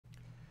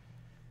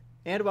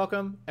And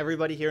welcome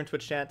everybody here in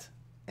Twitch chat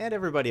and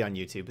everybody on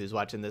YouTube who's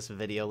watching this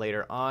video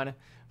later on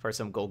for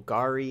some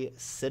Golgari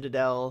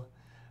Citadel.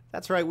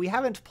 That's right, we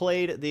haven't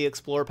played the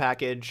Explore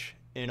package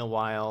in a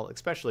while,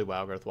 especially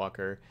Wildgrowth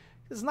Walker.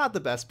 It's not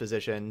the best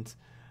positioned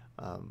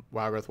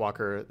Wildgrowth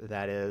Walker,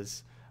 that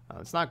is.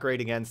 It's not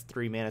great against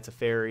 3 mana to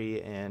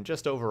fairy, and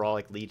just overall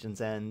like Legion's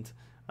End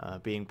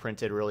being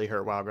printed really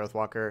hurt Wildgrowth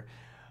Walker.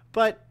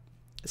 But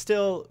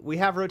still, we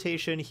have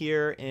rotation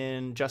here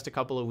in just a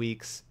couple of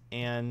weeks,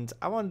 and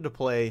I wanted to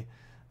play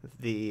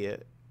the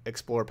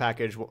Explore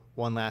package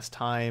one last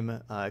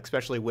time,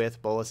 especially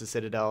with Bolas'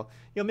 Citadel.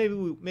 You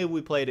know, maybe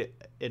we played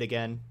it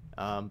again,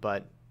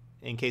 but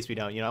in case we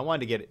don't, you know, I wanted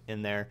to get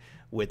in there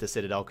with the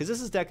Citadel because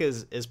this deck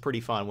is pretty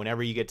fun.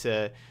 Whenever you get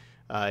to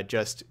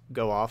just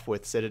go off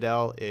with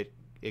Citadel, it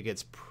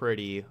gets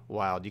pretty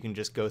wild. You can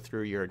just go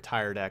through your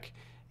entire deck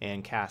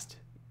and cast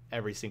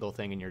every single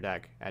thing in your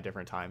deck at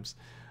different times.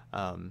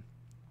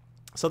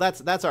 So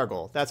that's our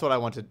goal. That's what I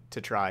wanted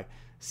to try.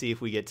 See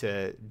if we get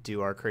to do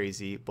our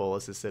crazy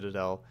Bolas'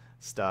 Citadel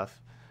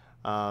stuff.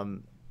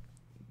 So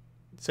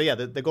yeah,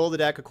 the goal of the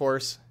deck, of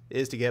course,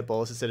 is to get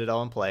Bolas'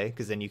 Citadel in play,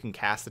 because then you can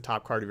cast the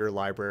top card of your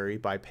library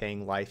by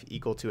paying life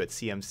equal to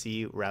its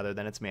CMC rather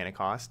than its mana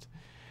cost.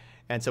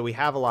 And so we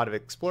have a lot of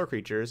Explore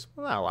creatures.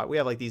 Well, not a lot. We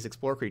have like these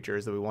Explore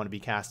creatures that we want to be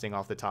casting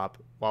off the top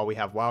while we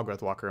have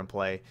Wildgrowth Walker in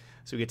play.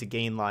 So we get to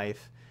gain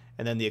life.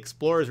 And then the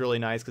Explore is really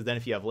nice because then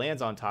if you have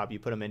lands on top, you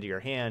put them into your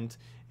hand,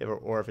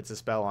 or if it's a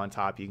spell on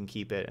top, you can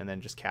keep it and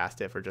then just cast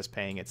it for just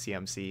paying its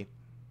CMC.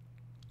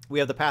 We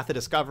have the Path of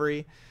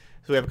Discovery.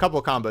 So we have a couple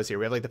of combos here.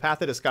 We have like the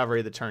Path of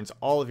Discovery that turns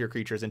all of your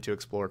creatures into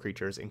Explore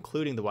creatures,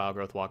 including the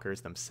Wildgrowth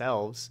Walkers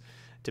themselves,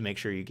 to make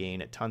sure you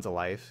gain tons of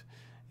life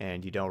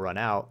and you don't run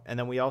out. And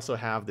then we also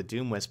have the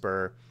Doom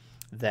Whisper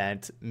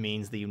that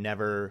means that you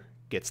never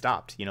get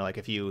stopped. You know, like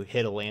if you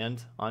hit a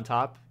land on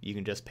top, you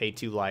can just pay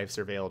 2 life,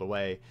 surveil it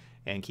away,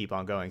 and keep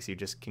on going. So you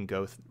just can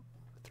go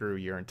through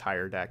your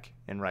entire deck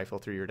and rifle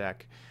through your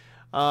deck.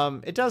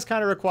 It does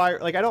kind of require,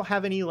 like, I don't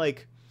have any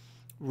like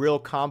real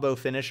combo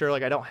finisher.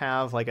 Like I don't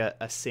have like a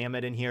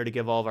Samet in here to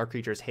give all of our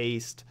creatures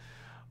haste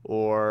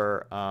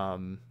or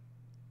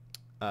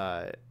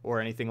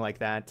anything like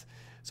that.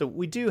 So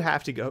we do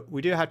have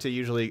to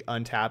usually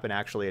untap and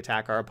actually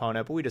attack our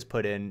opponent, but we just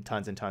put in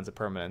tons and tons of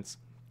permanents.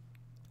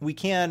 We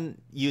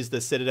can use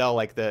the Citadel,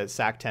 like the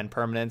sack 10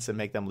 permanents and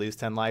make them lose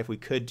 10 life. We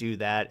could do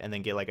that and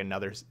then get like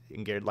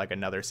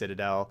another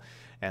Citadel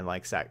and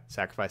like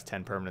sacrifice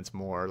 10 permanents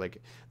more.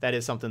 Like that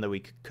is something that we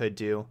could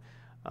do,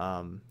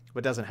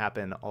 but doesn't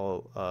happen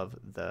all of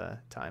the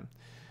time.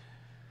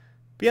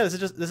 But yeah, this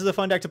is a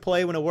fun deck to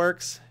play when it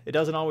works. It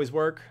doesn't always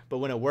work, but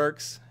when it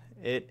works,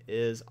 it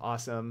is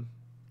awesome.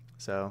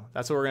 So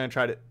that's what we're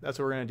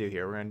gonna do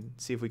here. We're gonna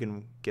see if we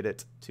can get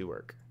it to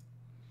work.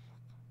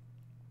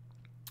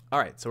 All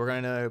right, so we're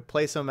going to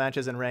play some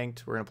matches in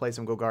ranked. We're going to play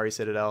some Golgari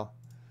Citadel.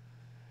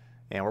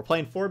 And we're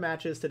playing 4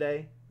 matches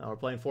today. We're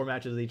playing 4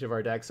 matches with each of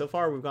our decks. So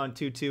far, we've gone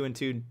 2-2 and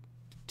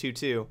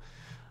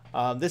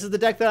 2-2. This is the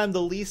deck that I'm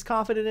the least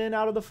confident in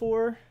out of the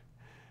 4.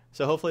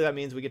 So hopefully that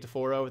means we get to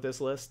 4-0 with this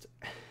list.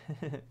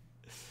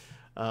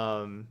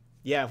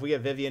 Yeah, if we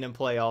get Vivian in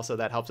play also,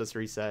 that helps us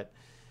reset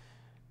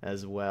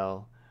as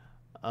well.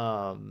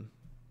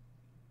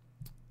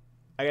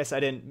 I guess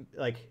I didn't,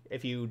 like,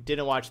 if you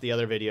didn't watch the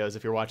other videos,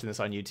 if you're watching this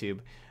on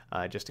YouTube,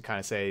 just to kind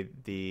of say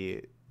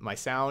my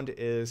sound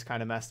is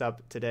kind of messed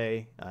up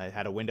today. I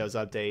had a Windows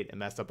update and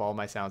messed up all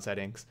my sound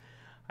settings.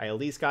 I at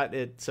least got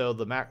it so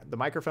the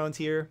microphone's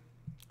here,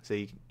 so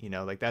you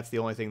know, like that's the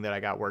only thing that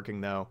I got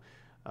working though.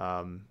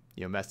 You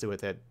know, messed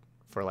with it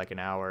for like an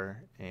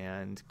hour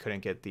and couldn't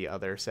get the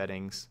other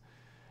settings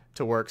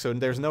to work. So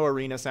there's no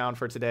arena sound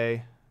for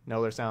today. No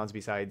other sounds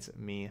besides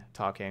me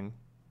talking.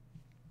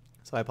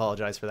 So I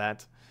apologize for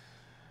that,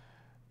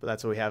 but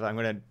that's what we have. I'm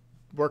going to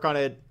work on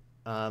it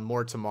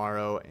more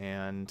tomorrow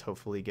and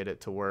hopefully get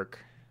it to work.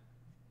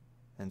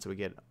 And so we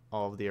get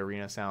all of the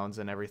arena sounds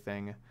and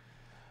everything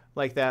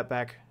like that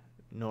back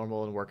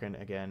normal and working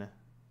again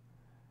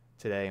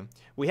today.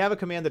 We have a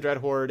Command the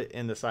Dreadhorde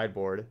in the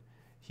sideboard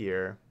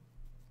here.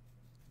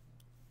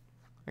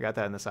 I got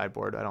that in the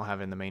sideboard. I don't have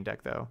it in the main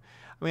deck though.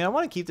 I mean, I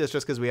want to keep this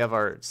just because we have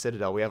our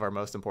Citadel. We have our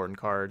most important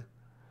card.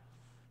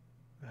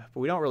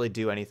 But we don't really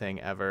do anything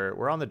ever.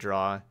 We're on the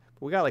draw.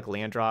 But we got like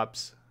land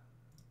drops.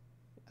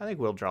 I think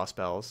we'll draw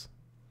spells.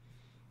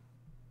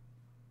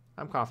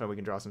 I'm confident we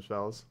can draw some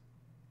spells.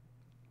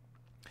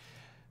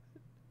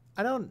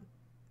 I don't...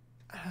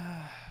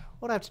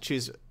 what do I have to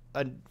choose?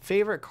 A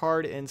favorite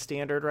card in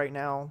Standard right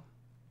now?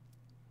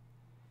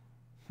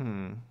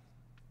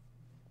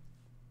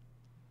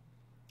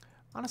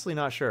 Honestly,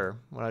 not sure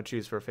what I'd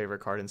choose for a favorite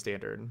card in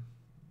Standard.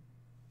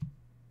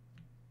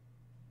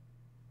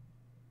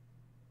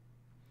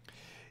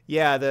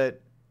 Yeah,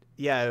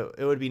 it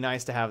would be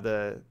nice to have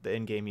the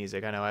in-game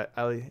music. I know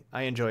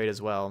I enjoy it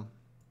as well,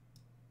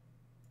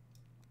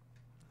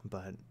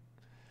 but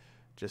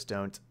just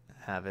don't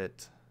have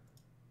it.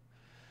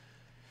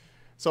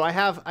 So I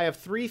have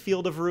 3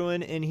 Field of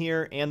Ruin in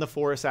here and the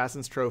 4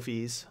 Assassin's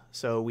Trophies.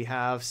 So we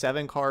have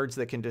 7 cards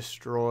that can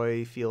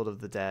destroy Field of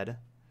the Dead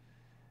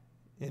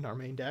in our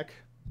main deck.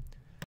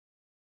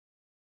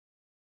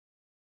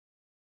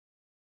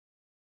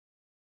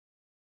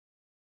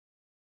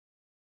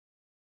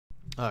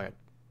 Alright.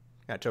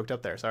 Got choked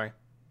up there, sorry.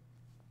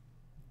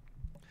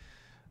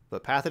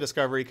 But Path of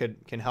Discovery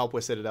can help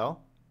with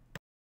Citadel.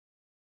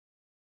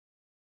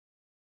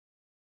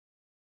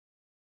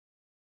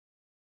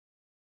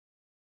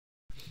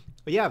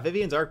 But yeah,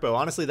 Vivian's Arcbow.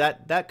 Honestly,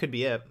 that could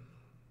be it.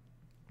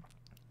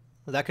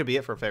 That could be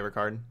it for a favorite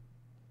card.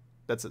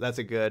 That's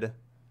a good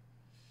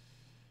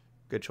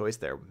choice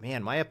there.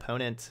 Man, my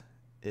opponent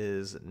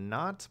is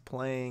not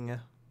playing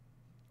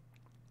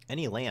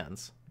any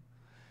lands.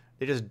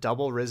 They just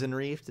double Risen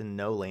Reefed and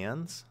no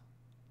lands.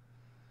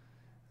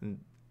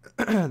 And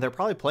they're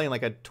probably playing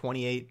like a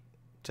 28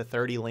 to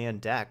 30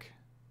 land deck.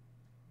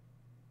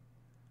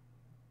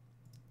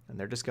 And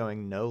they're just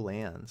going no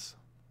lands.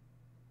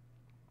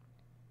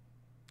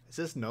 Is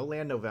this no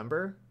land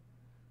November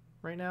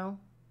right now?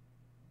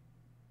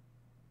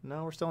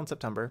 No, we're still in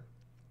September.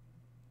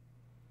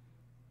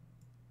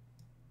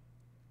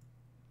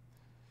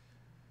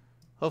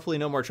 Hopefully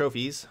no more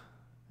trophies.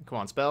 Come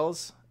on,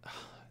 spells.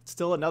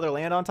 Still another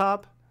land on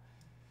top?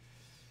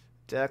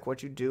 Deck,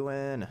 what you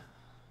doing?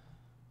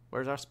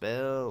 Where's our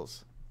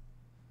spells?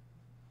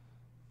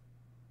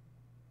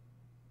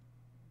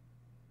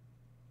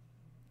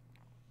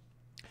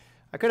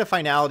 I could have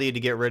Finality to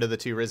get rid of the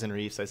 2 Risen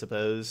Reefs, I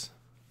suppose.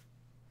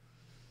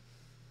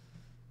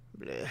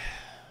 Blech.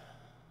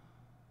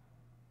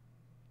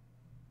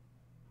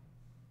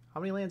 How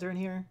many lands are in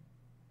here?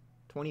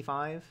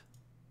 25?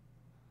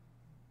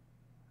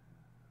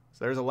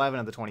 So there's 11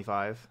 of the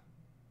 25.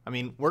 I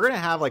mean, we're going to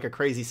have like a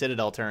crazy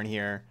Citadel turn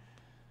here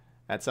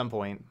at some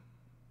point.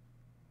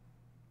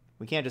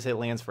 We can't just hit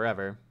lands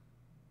forever.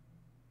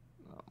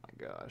 Oh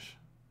my gosh.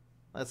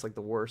 That's like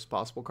the worst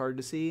possible card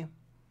to see.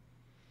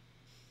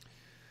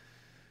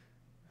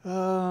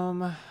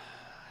 I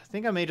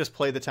think I may just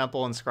play the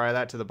Temple and scry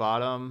that to the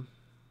bottom.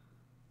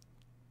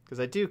 Because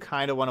I do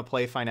kind of want to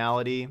play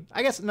Finality.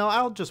 I guess, no,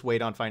 I'll just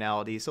wait on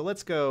Finality. So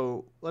let's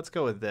go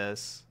with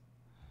this.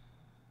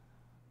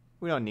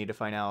 We don't need a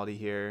Finality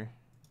here.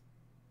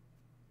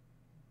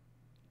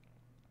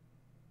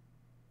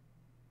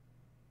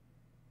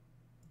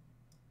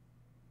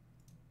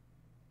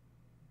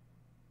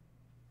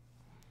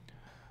 I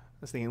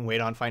was thinking wait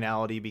on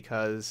Finality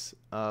because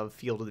of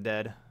Field of the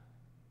Dead.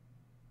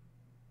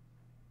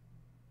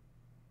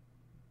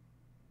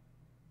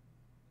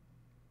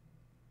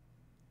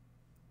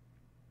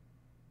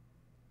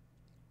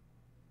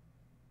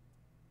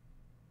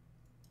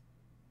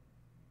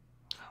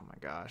 Oh my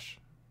gosh.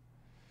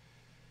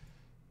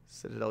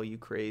 Citadel, you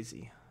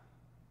crazy.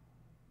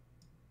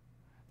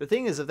 The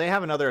thing is, if they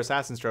have another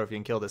Assassin's Trophy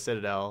and kill the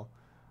Citadel,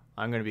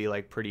 I'm going to be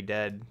like pretty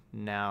dead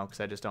now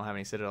because I just don't have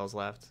any Citadels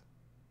left.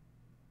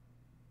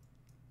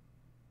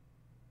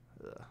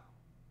 Ugh.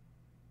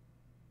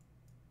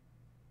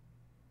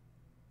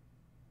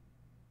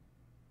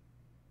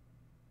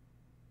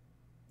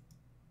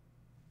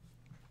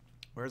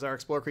 Where's our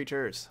Explore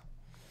creatures?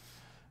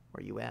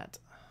 Where you at?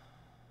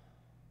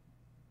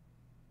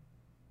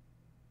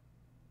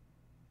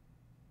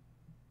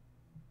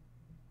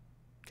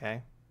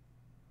 Okay.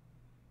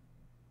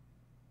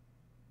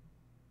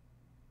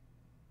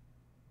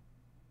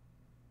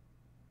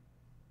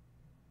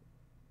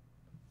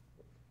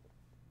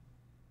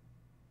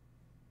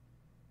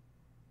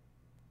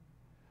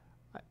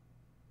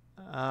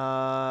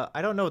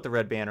 I don't know what the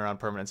red banner on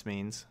permanence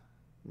means.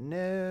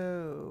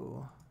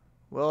 No.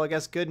 Well, I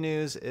guess good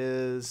news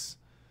is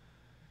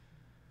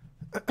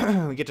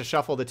we get to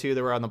shuffle the 2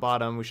 that were on the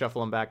bottom. We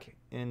shuffle them back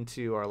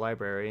into our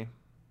library.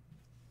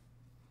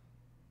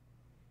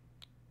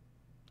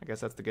 I guess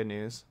that's the good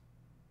news.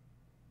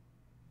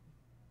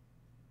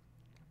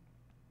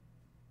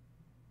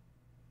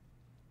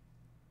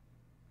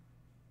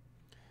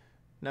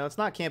 No, it's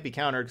not can't be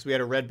countered because we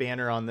had a red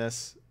banner on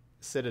this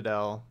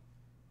Citadel.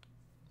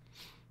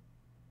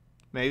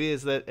 Maybe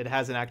is that it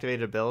has an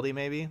activated ability,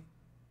 maybe?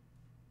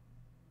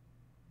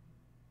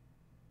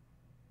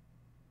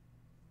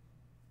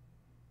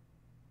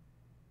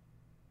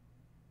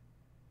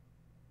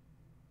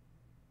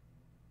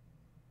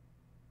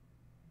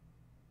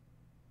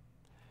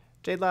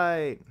 Jade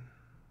Light.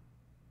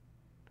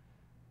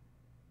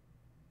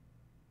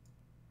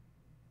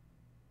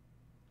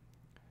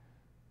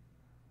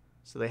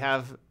 So they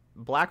have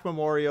Black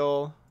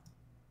Memorial.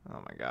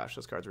 Oh my gosh,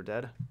 those cards were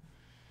dead.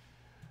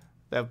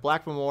 They have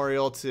Black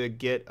Memorial to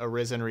get a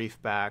Risen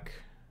Reef back.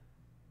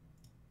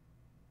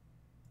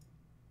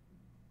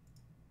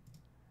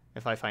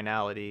 If I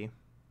Finality.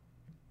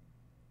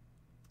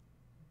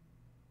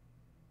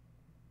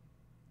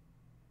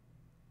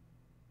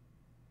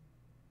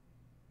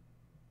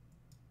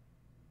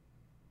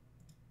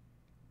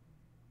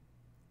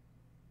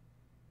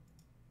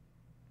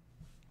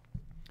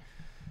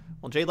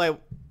 Well, Jade Light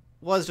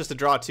was just a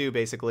draw 2,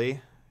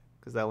 basically,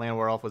 because that Land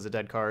War Elf was a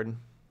dead card.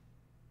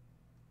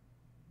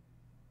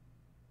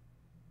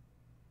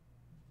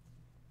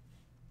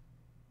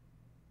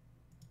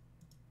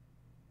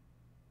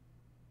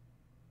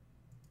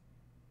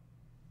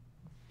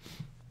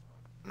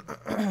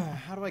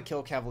 How do I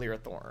kill Cavalier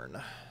Thorn?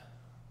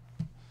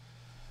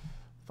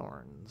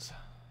 Thorns.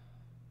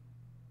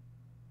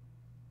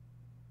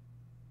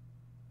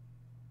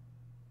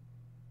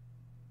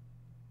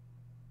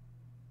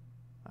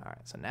 Alright,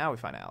 so now we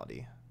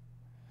finality.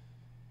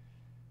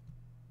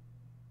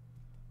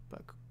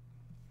 But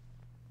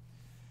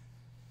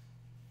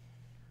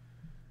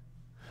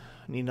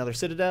need another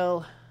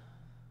Citadel.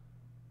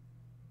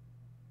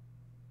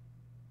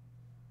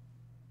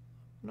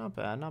 Not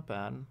bad, not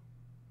bad.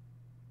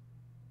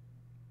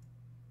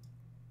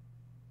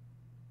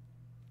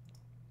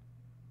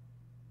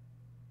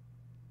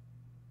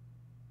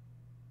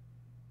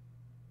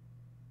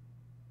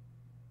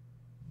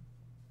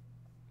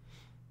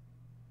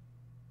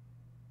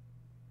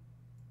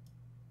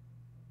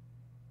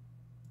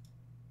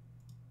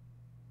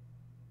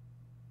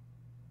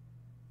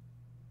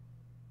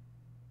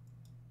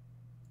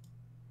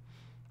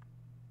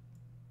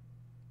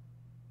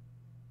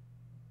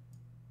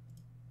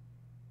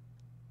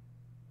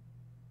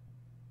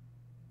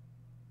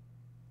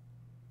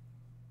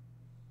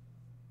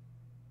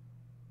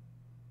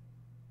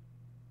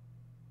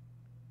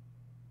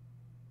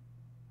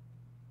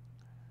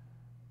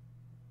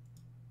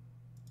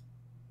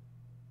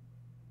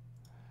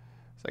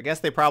 So I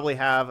guess they probably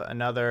have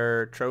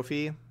another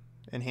trophy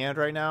in hand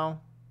right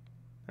now.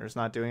 They're just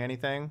not doing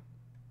anything.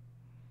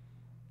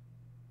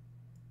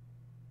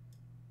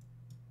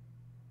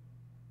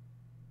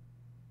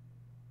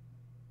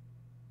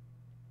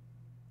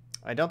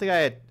 I don't think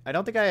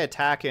I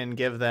attack and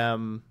give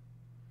them,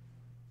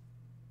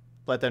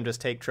 let them just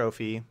take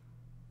trophy.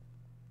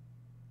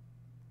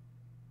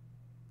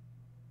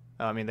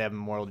 Oh, I mean, they have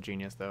Immortal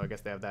Genius though. I guess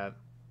they have that.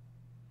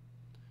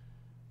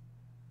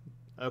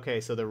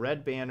 Okay, so the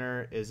red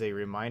banner is a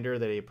reminder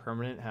that a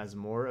permanent has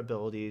more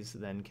abilities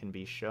than can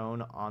be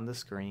shown on the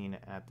screen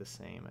at the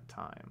same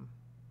time.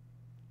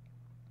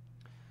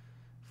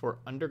 For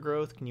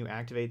Undergrowth, can you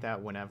activate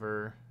that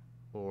whenever,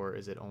 or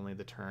is it only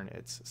the turn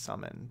it's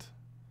summoned?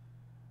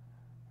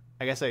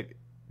 I guess it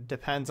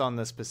depends on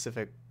the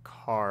specific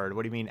card.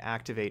 What do you mean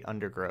activate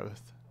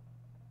Undergrowth?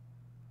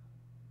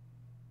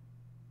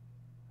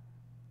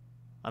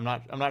 I'm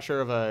not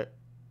sure of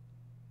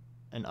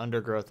an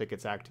Undergrowth that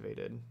gets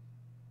activated.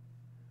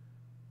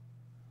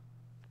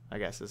 I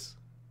guess is,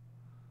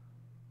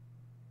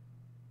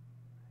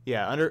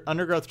 yeah,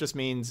 Undergrowth just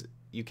means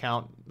you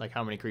count like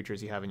how many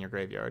creatures you have in your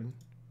graveyard.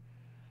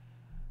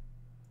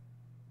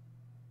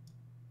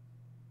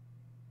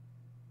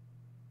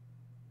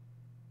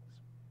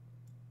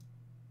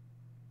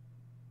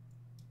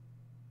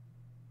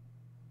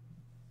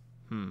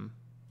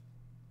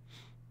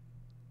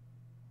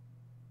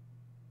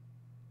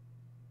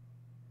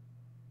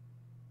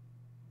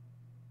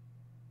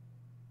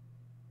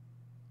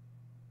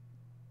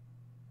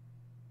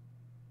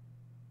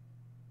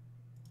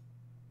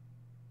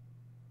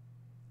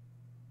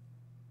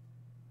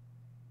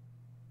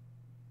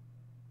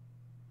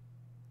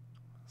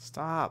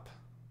 Stop.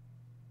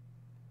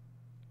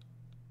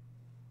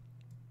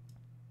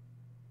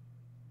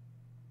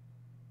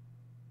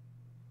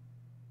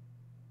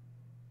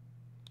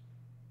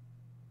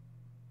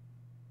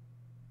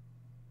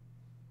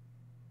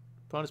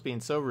 Opponent's being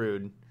so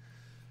rude.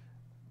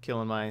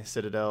 Killing my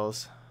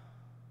Citadels.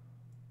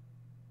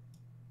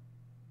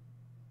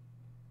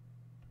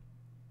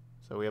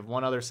 So we have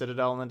one other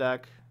Citadel in the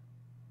deck.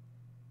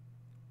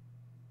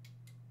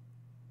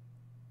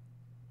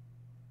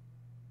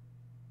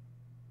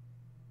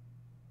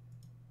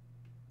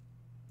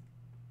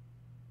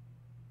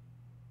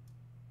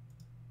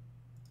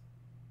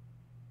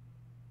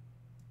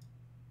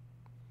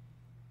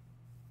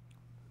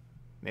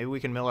 Maybe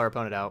we can mill our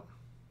opponent out.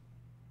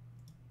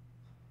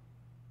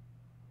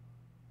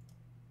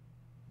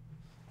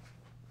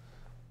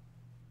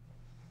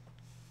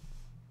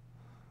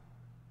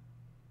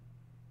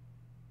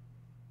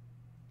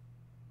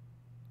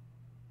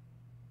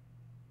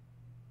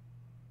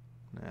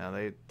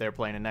 Yeah, they're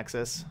playing a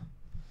Nexus.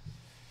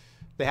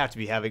 They have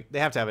to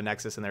have a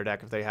Nexus in their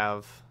deck if they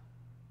have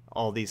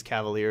all these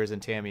Cavaliers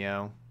and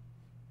Tamiyo.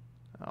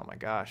 Oh my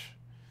gosh.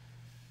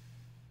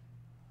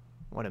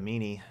 What a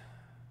meanie.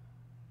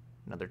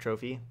 Another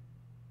trophy.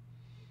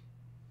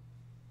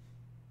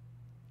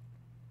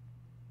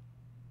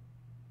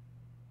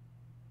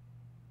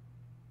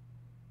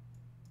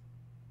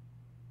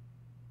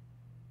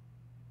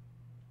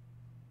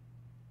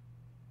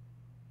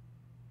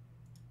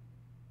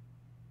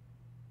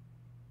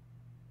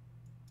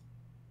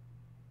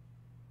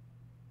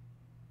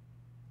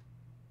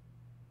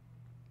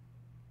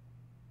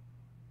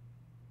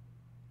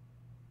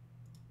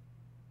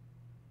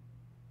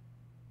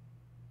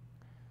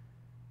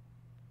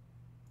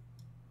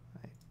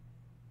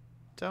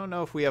 Don't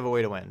know if we have a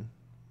way to win.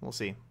 We'll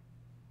see.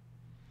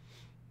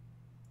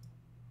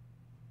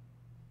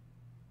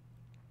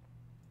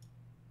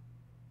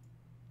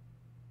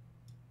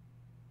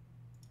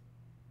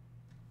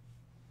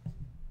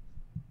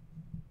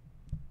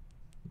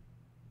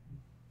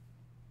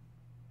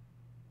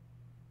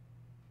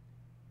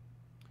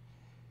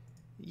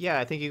 Yeah,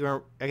 I think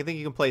you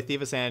can play Thief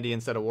of Sanity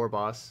instead of War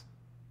Boss.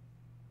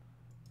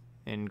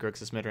 in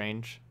Grixis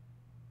midrange.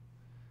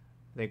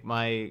 I think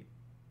my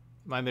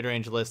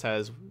midrange list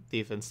has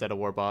Thief instead of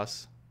War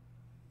Boss.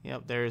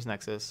 Yep, there's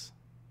Nexus.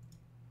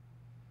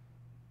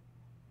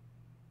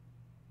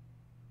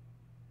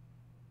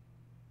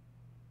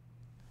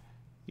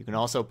 You can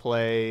also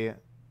play,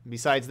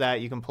 besides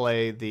that, you can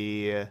play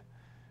the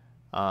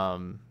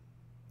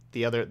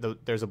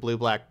there's a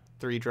blue-black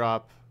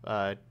 3-drop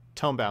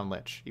Tomebound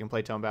Lich. You can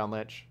play Tomebound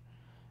Lich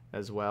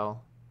as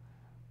well.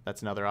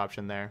 That's another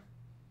option there.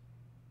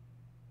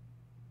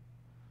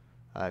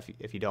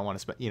 If you don't want to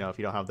spend, if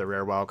you don't have the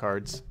rare wild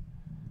cards,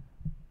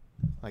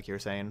 like you were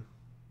saying.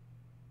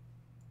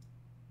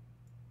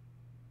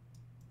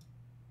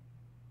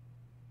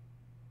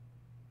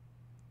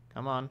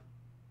 Come on.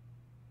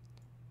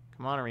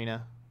 Come on,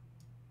 Arena.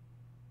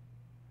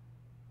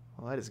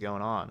 What is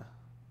going on?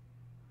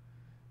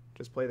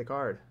 Just play the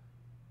card.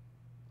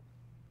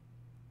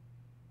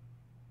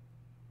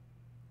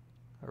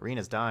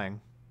 Arena's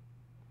dying.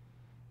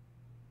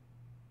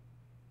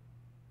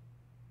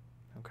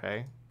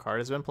 Okay, card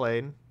has been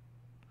played.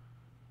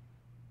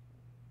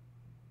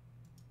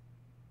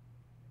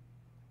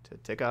 To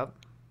tick up.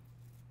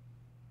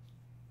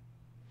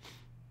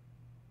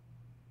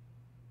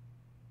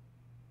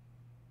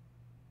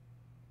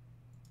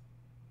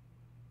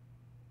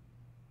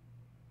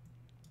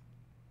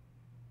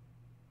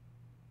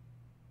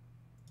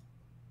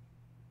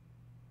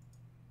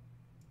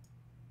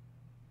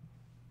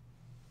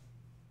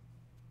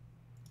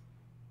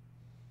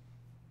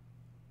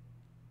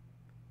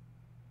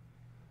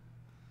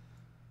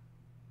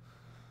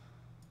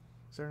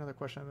 Is there another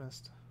question I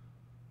missed?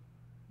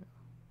 Yeah.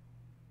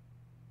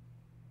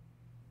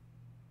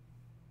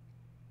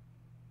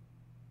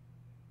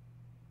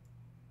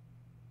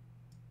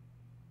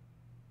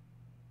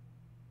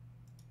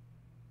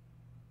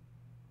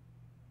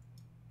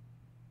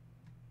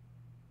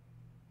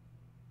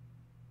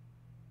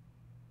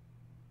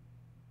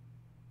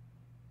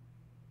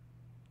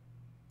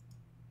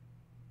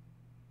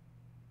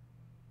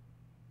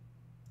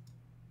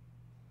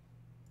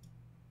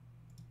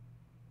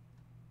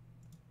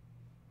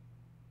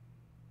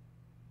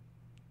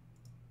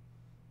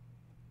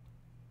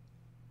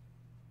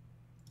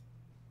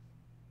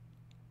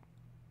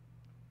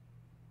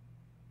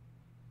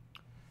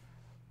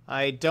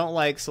 I don't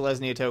like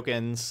Selesnya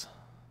tokens.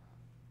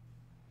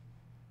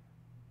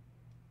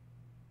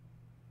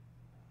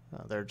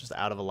 They're just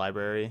out of a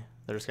library.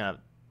 They're just kind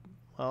of,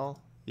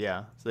 well,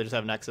 yeah. So they just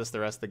have Nexus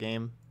the rest of the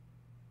game.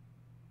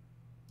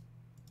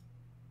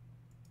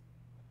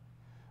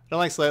 I don't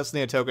like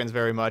Selesnya tokens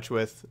very much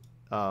with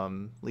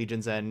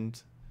Legion's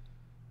End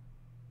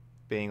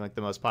being like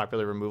the most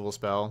popular removal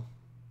spell.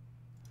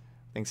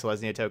 I think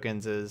Selesnya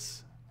tokens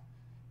is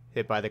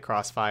hit by the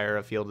crossfire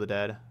of Field of the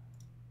Dead.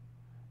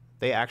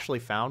 They actually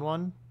found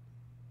one.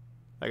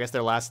 I guess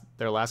their last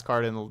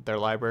card in their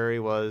library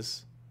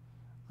was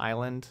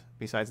Island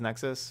besides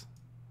Nexus.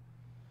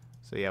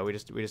 So yeah, we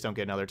just don't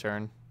get another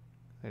turn.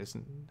 They just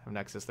have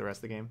Nexus the rest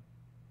of the game.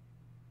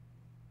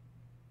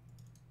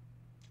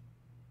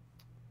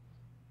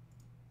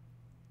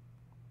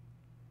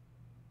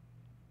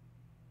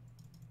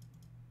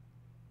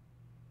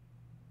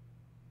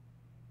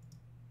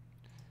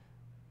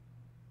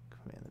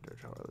 Command the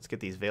Dirge Horror. Let's get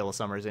these Veil of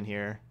Summers in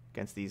here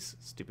against these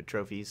stupid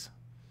trophies.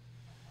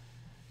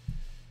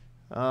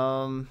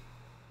 I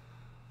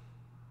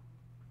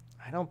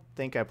don't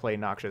think I play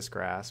Noxious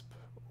Grasp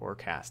or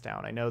Cast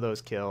Down. I know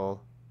those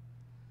kill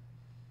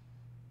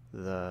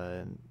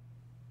the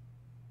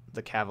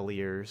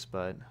Cavaliers,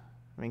 but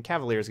I mean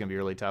Cavaliers gonna be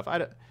really tough.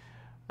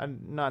 I'm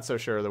not so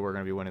sure that we're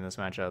gonna be winning this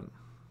matchup,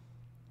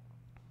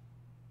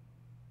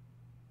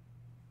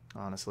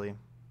 honestly. I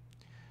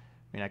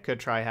mean, I could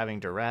try having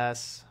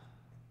Duress.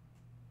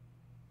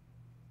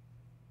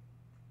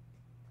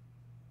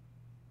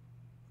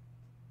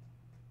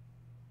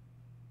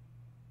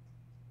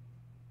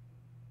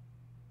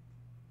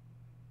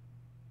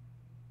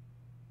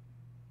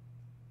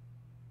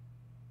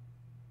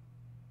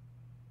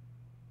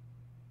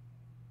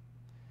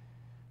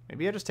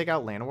 Maybe I just take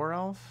out Llanowar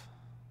Elf.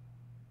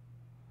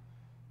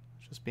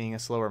 Just being a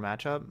slower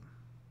matchup.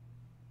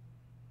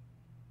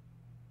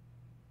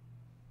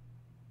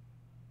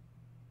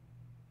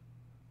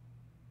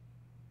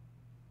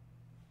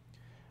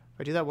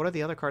 If I do that, what are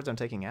the other cards I'm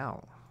taking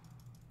out?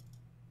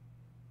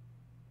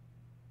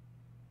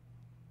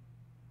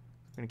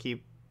 I'm going to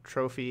keep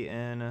Trophy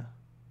in.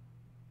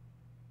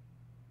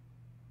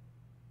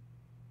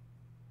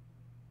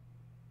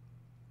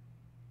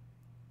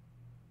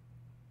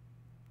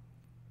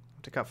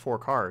 To cut 4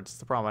 cards. That's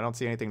the problem. I don't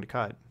see anything to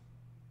cut.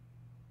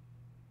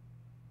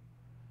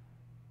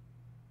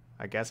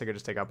 I guess I could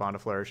just take out Bond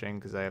of Flourishing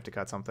because I have to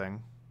cut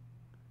something.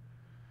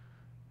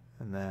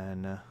 And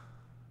then...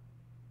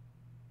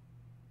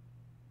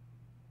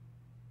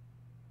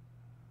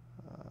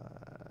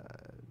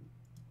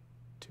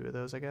 2 of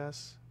those, I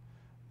guess.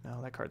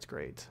 No, that card's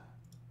great.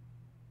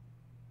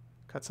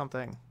 Cut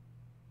something.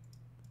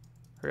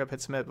 Hurry up,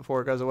 hit submit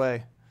before it goes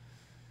away.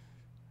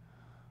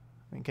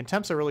 I mean,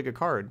 Contempt's a really good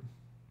card.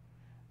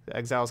 The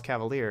Exile's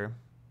Cavalier.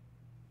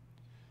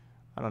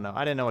 I don't know.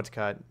 I didn't know what to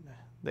cut.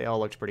 They all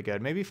looked pretty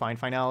good. Maybe Fine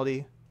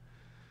Finality.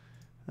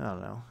 I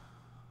don't know.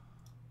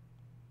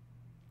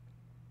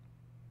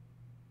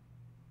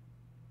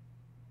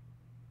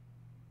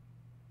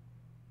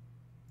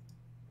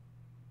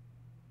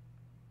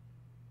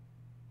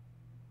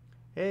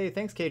 Hey,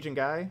 thanks, Cajun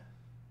Guy.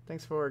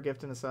 Thanks for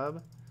gifting a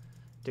sub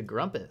to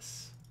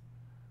Grumpus.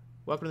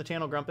 Welcome to the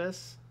channel,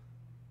 Grumpus.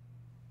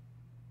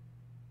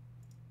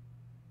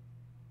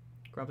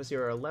 Grumpus,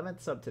 you're our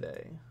 11th sub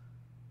today.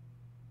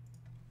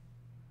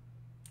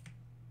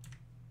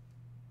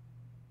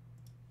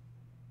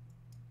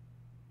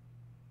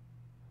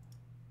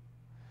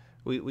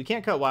 We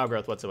can't cut Wild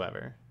Growth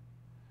whatsoever.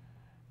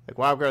 Like,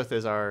 Wild Growth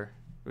is our...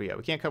 Yeah,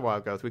 we can't cut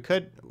Wild Growth.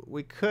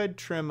 We could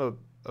trim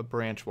a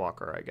Branch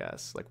Walker, I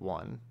guess, like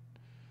one.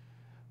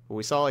 But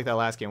we saw like that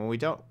last game when we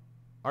don't...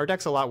 Our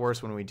deck's a lot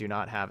worse when we do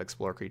not have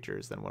Explore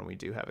creatures than when we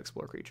do have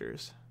Explore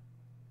creatures.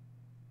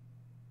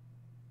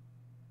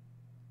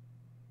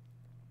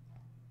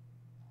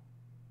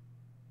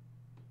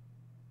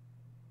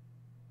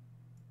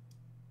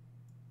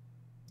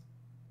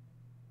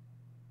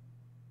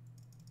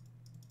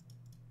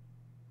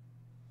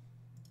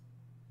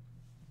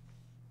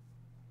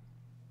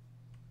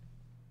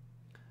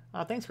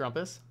 Thanks,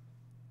 Grumpus.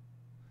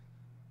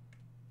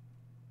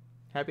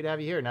 Happy to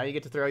have you here. Now you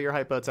get to throw your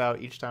hype boats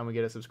out each time we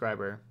get a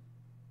subscriber.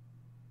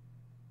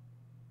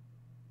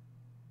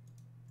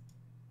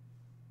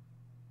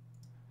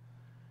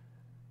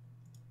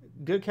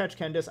 Good catch,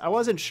 Kendis. I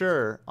wasn't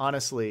sure,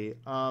 honestly.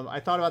 I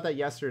thought about that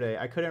yesterday.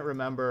 I couldn't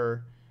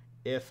remember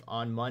if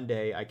on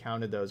Monday I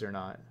counted those or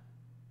not.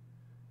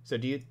 So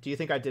do you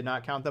think I did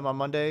not count them on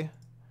Monday?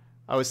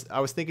 I was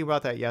thinking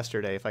about that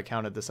yesterday, if I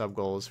counted the sub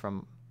goals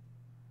from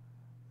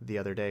the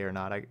other day or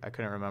not. I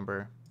couldn't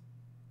remember.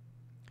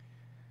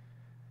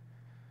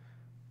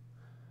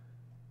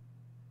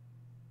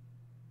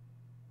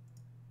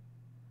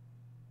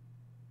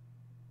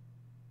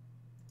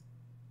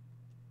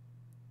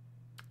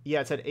 Yeah,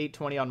 it said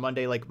 8:20 on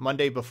Monday, like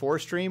Monday before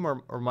stream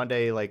or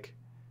Monday like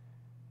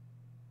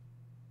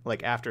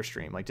after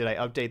stream. Like, did I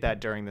update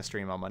that during the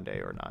stream on Monday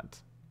or not?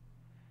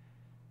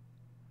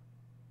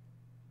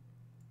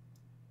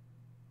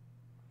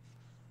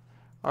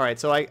 All right,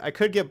 so I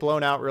could get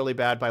blown out really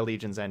bad by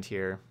Legion's End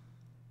here.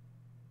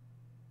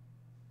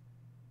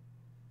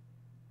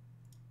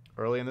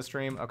 Early in the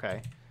stream?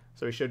 Okay.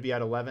 So we should be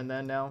at 11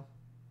 then now.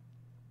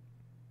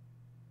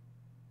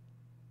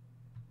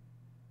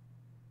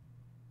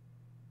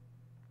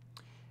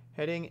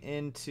 Heading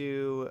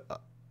into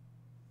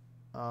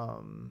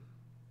the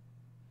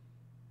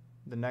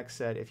next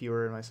set, if you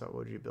were in my set, what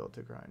would you build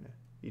to grind?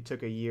 You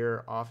took a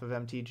year off of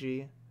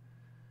MTG.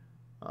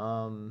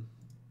 I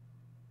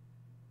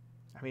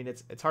mean,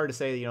 it's hard to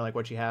say, you know, like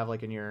what you have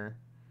like in your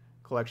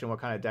collection, what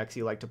kind of decks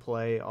you like to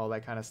play, all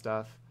that kind of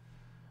stuff.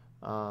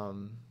 But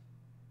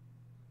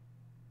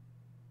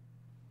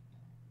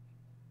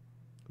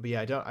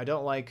yeah, I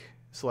don't like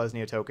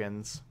Selesnya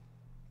tokens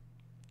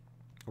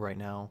right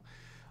now.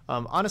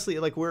 Honestly,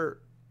 like we're,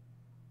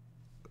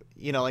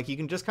 you know, like you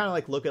can just kind of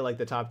like look at like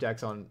the top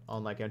decks on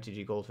like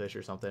MTG Goldfish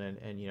or something,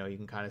 and you know, you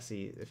can kind of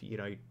see if, you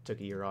know, you took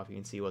a year off, you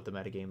can see what the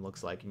metagame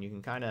looks like, and you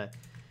can kind of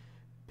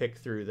pick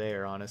through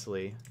there,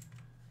 honestly,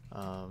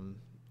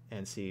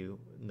 and see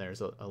there's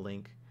a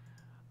link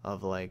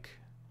of like,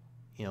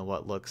 you know,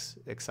 what looks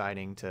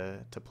exciting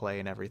to play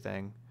and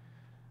everything.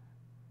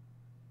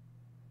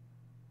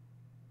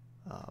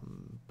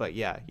 But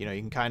yeah, you know,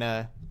 you can kind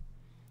of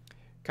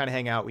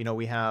hang out. You know,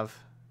 we have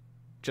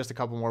just a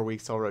couple more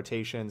weeks till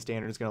rotation.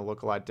 Standard is going to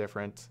look a lot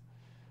different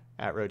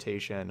at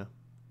rotation.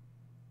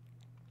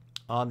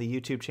 On the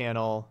YouTube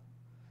channel,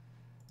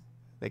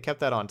 they kept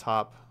that on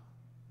top.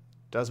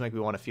 Does make me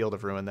want to Field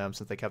of Ruin them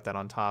since they kept that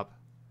on top.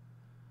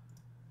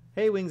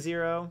 Hey, Wing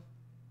Zero.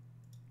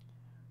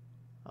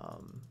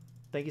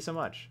 Thank you so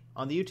much.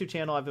 On the YouTube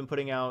channel, I've been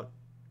putting out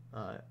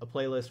a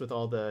playlist with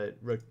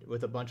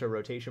with a bunch of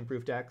rotation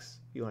proof decks.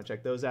 If you want to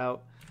check those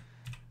out.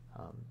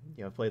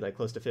 You know, I've played like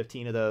close to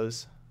 15 of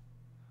those.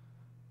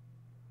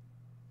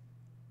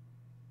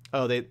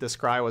 Oh, the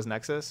Scry was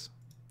Nexus?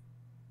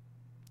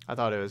 I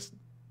thought it was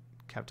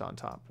kept on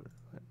top.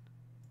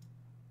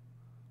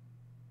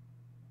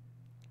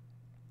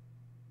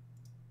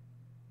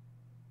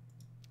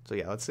 So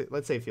yeah,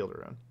 let's say Field of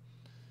Ruin.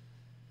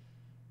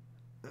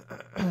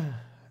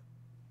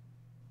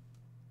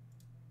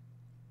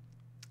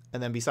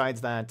 And then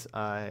besides that,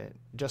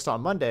 just on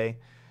Monday,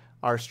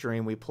 our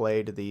stream, we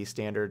played the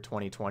Standard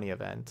 2020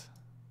 event.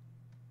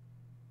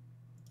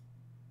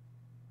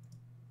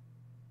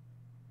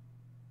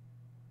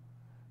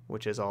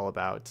 Which is all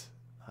about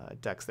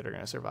decks that are going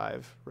to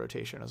survive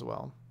rotation as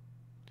well.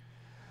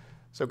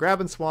 So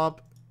Grab and Swamp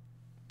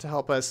to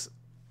help us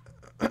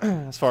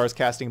as far as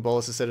casting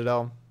Bolas'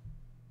 Citadel.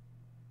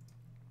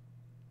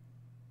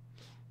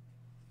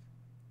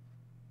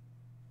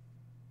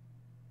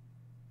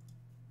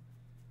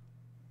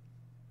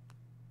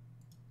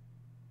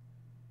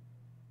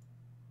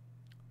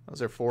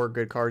 Those are 4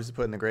 good cards to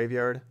put in the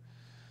graveyard.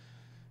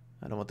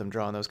 I don't want them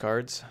drawing those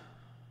cards.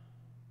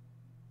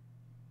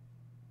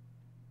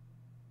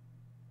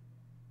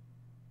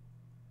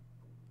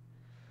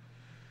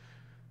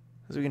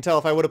 As we can tell,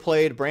 if I would have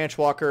played Branch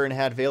Walker and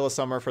had Veil of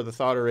Summer for the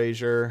Thought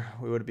Erasure,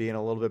 we would be in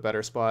a little bit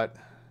better spot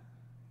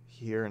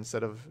here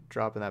instead of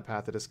dropping that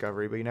Path of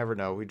Discovery. But you never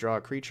know. We draw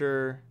a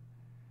creature.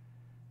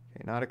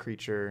 Okay, not a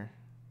creature.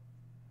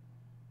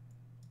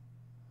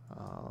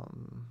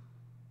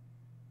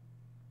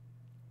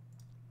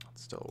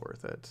 It's still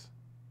worth it.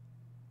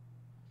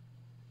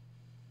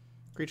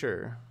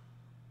 Creature.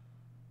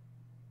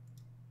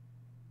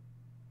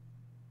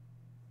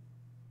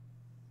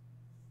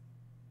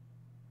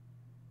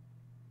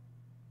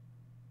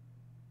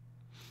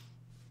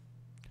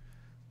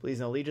 Please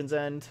no Legion's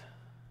End.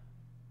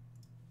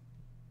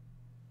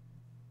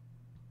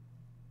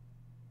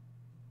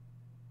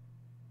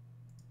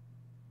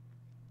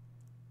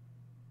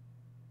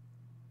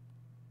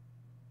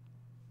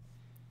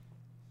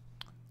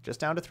 Just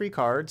down to 3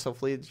 cards.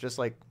 Hopefully it's just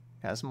like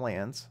has some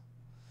lands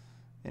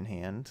in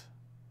hand.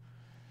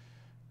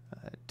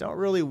 Don't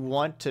really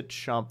want to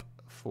chump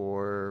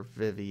for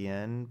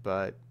Vivian,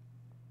 but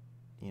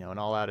you know, an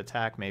all-out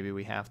attack maybe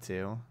we have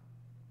to.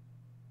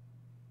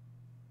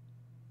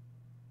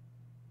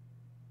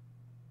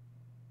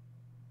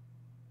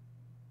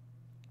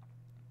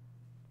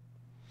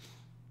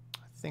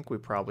 I think we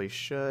probably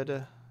should.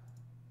 Yeah,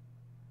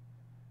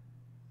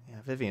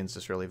 Vivian's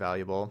just really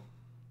valuable.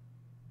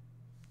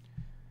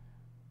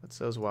 But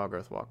so is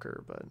Wildgrowth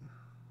Walker, but I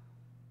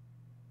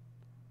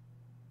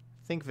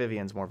think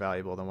Vivian's more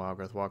valuable than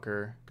Wildgrowth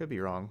Walker. Could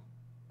be wrong.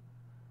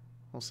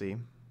 We'll see.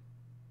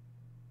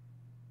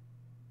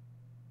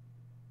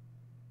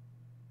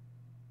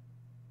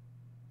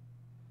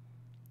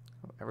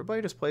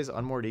 Everybody just plays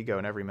Unmoored Ego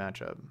in every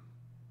matchup.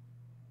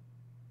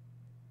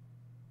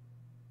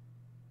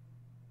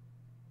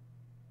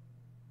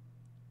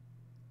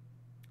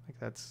 Like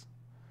that's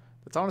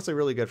honestly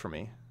really good for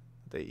me.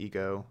 The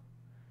Ego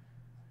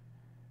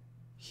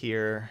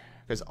here,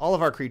 because all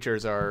of our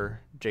creatures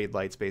are Jade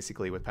Lights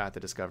basically with Path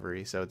of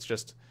Discovery, so it's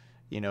just,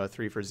 you know, a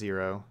 3 for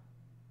 0,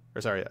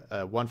 or sorry,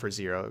 a 1 for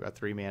 0, a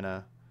 3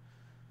 mana,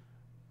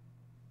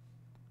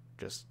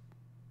 just,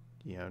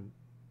 you know,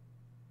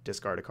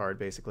 discard a card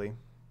basically.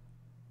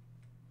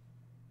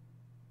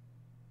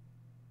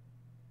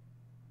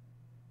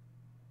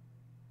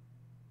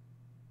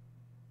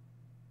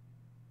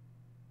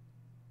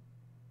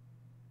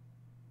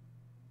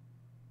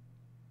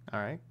 All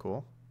right,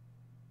 cool.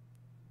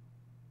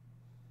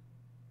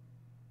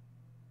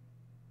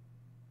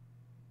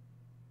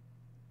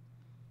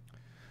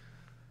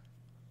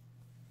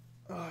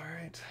 All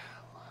right,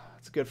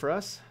 that's good for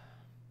us.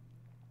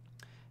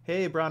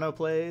 Hey, Brano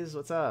Plays,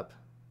 what's up?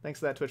 Thanks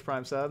for that Twitch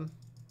Prime sub.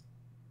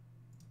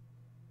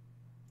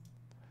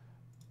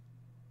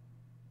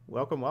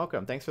 Welcome,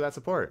 welcome. Thanks for that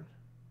support.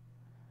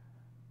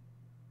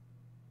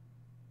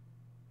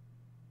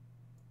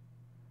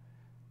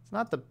 It's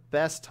not the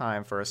best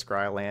time for a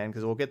Scry land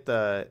because we'll get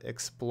the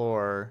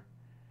Explore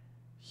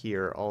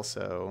here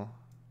also.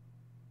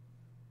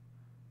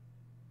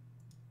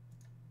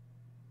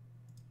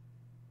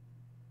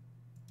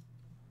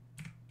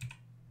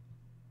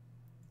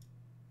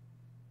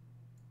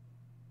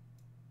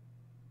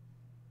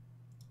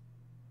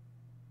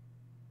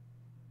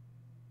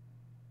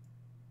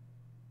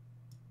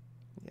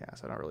 Yeah,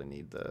 so I don't really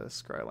need the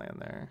Scry land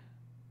there.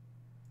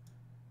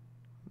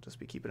 I'll just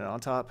be keeping it on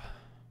top.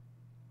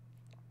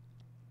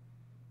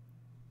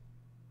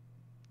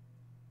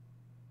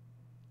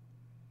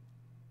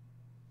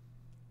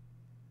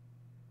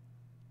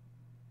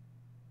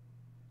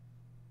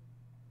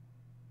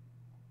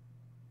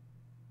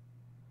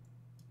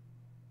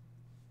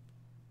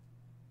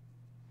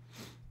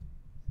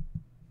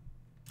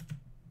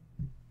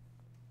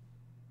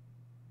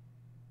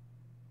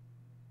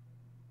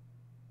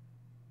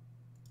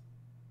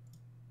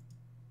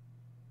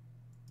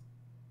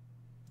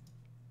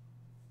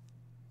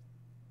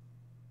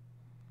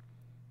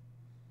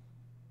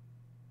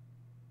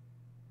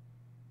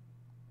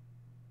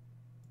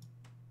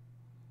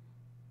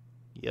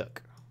 Yuck.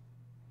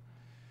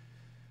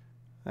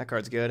 That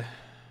card's good.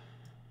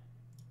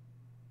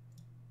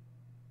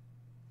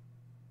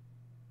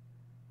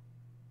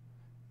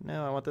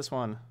 No, I want this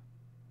one.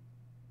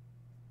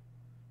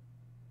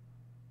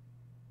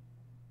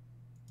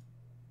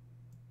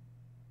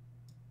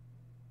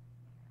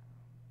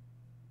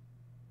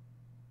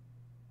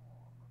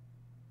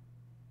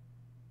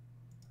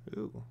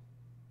 Ooh.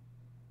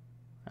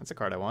 That's a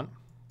card I want.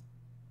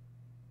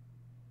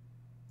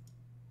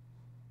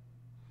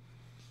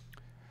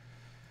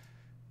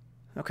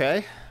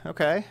 Okay,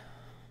 okay.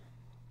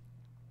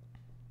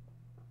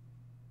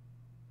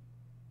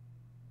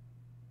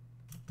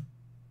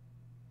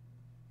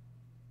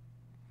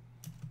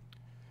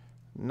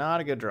 Not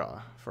a good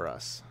draw for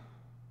us.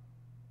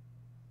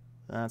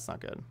 That's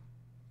not good.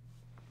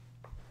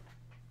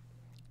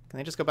 Can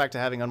they just go back to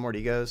having Unmoored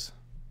Egos?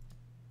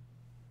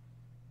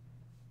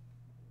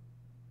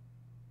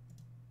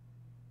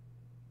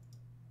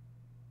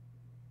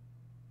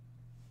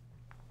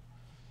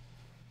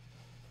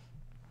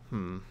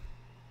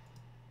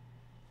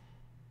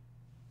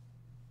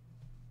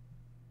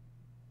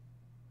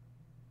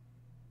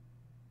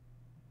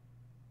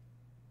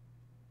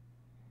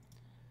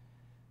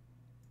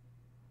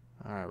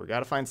 Alright, we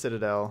gotta find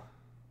Citadel.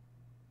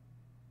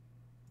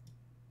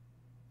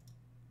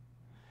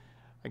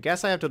 I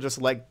guess I have to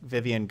just let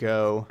Vivian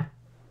go.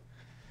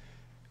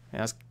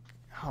 Ask,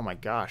 oh my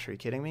gosh, are you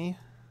kidding me?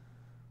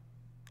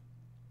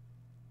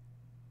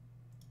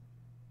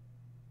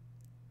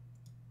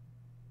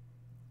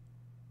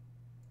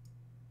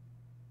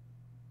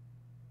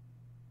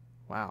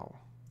 Wow.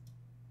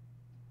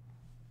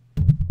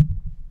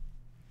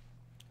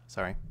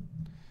 Sorry.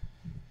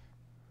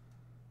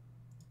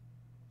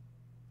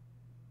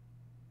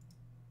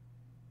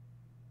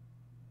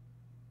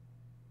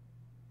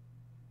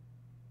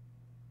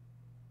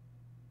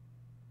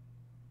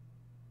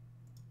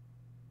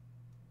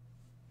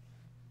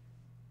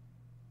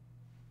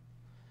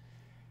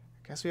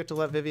 Guess we have to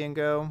let Vivian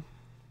go.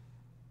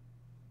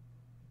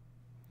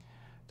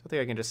 Don't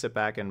think I can just sit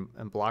back and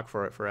block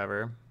for it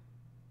forever.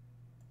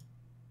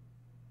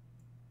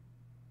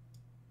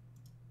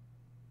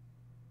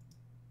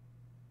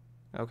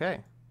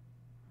 Okay.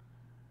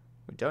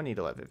 We don't need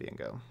to let Vivian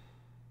go.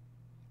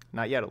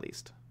 Not yet, at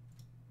least.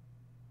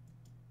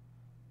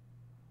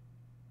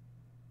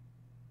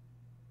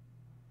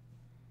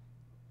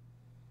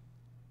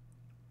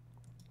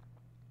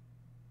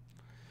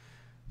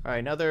 All right,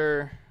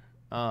 another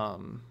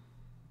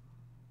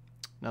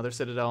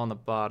Citadel on the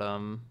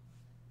bottom.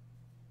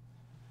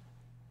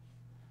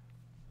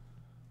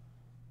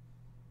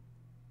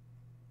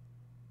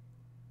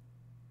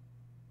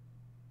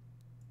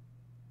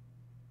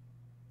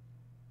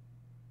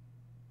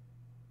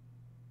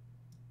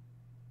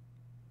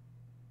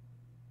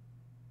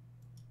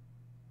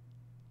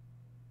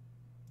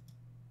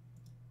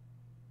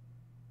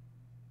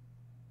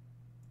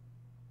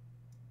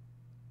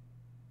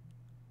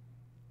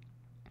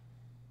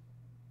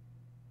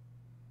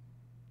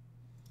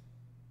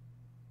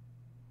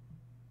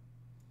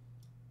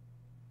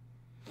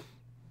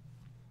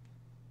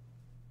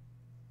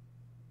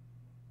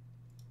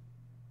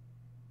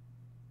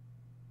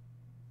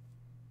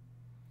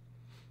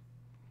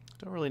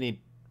 Don't really need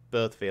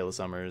both Veil of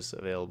Summers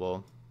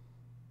available.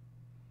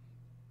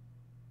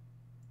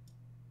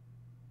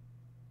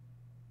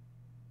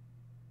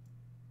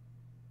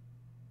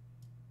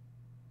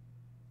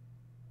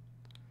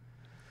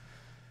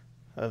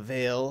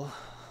 Available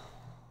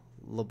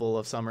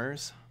of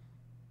Summers.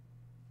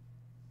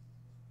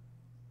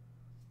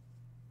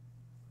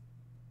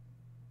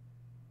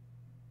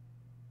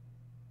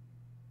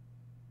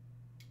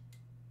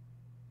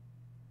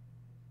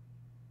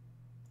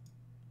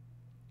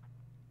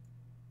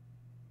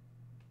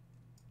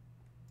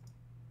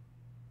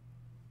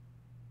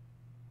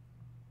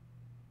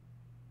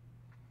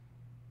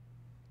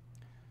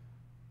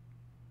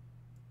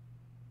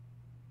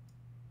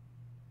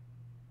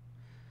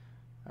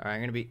 All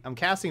right, I'm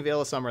casting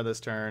Veil of Summer this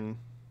turn.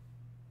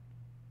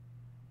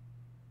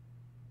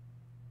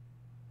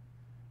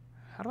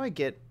 How do I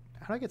get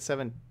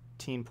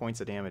 17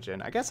 points of damage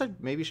in? I guess I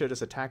maybe should have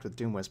just attacked with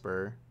Doom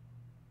Whisperer.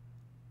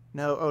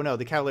 No, oh no,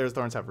 the Cavalier's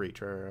Thorns have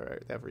reach, right?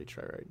 They have reach,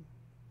 right?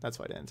 That's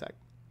why I didn't attack.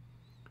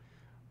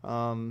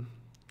 How am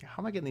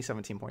I getting these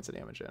 17 points of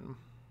damage in?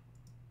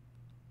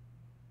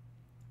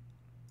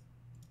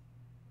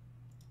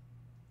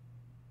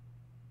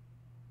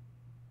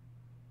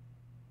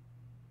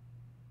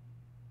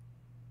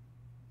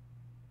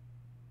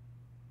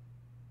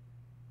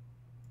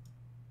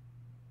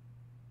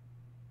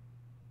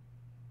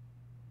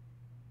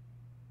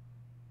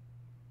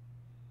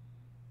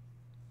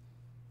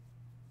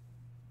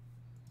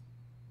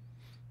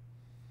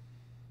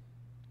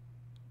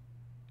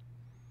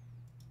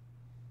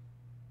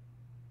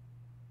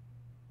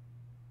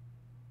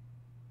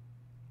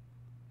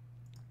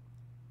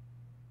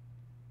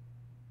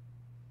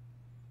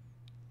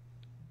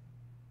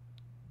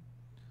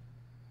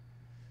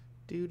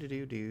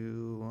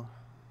 Do.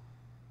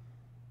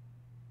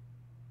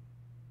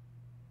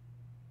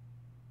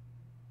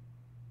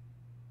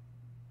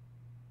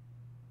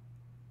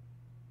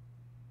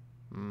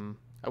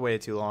 I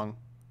waited too long.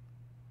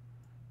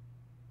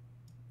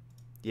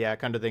 Yeah,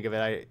 come to think of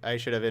it, I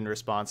should have in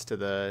response to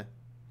the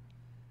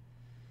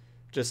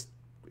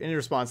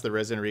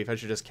Risen Reef, I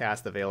should just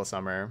cast the Veil of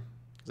Summer,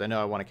 because I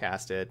know I want to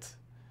cast it,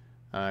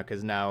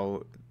 because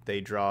now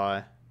they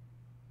draw.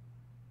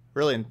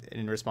 Really,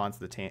 in response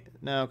to the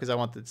no, because I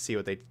want to see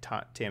what they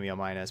Tameo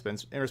minus.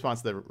 But in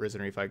response to the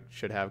Risen Reef, I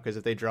should have, because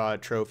if they draw a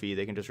trophy,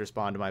 they can just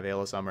respond to my Veil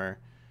of Summer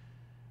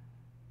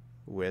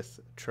with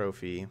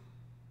trophy.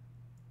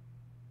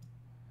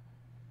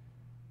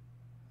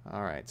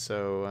 All right,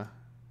 so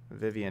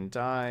Vivian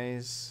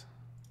dies.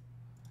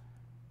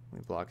 We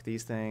block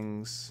these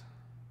things.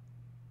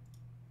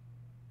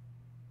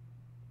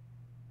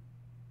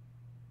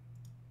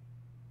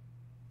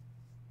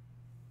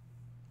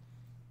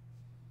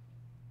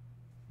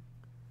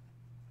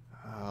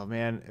 Oh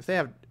man, if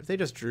they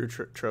just drew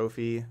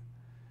trophy,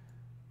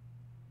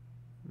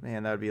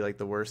 man, that would be like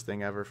the worst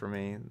thing ever for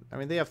me. I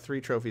mean, they have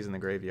 3 trophies in the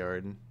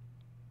graveyard.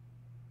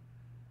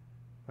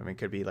 I mean, it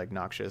could be like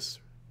Noxious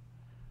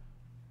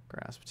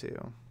Grasp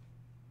too.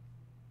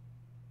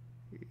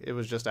 It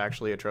was just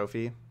actually a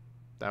trophy.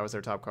 That was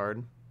their top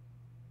card.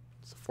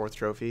 It's the 4th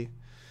trophy.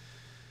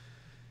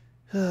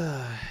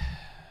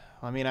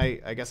 I mean,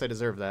 I guess I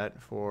deserve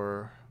that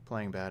for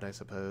playing bad, I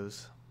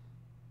suppose.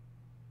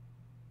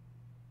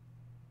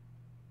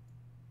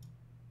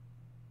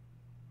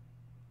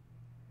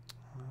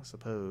 I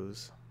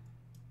suppose.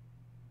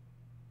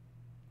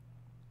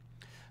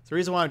 The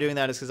reason why I'm doing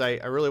that is because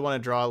I really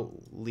want to draw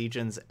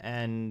Legion's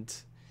End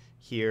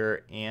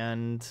here,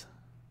 and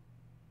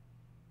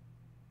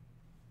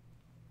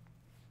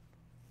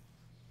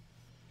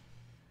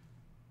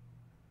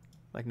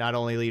like not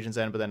only Legion's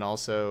End, but then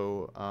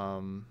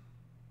also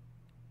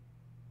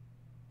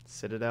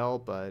Citadel,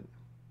 but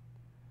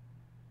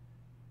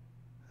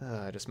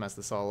I just messed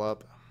this all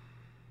up.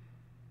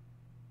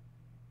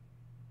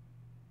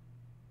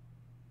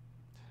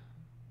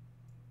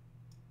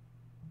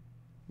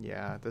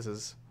 Yeah, this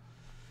is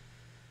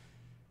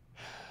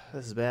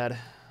bad.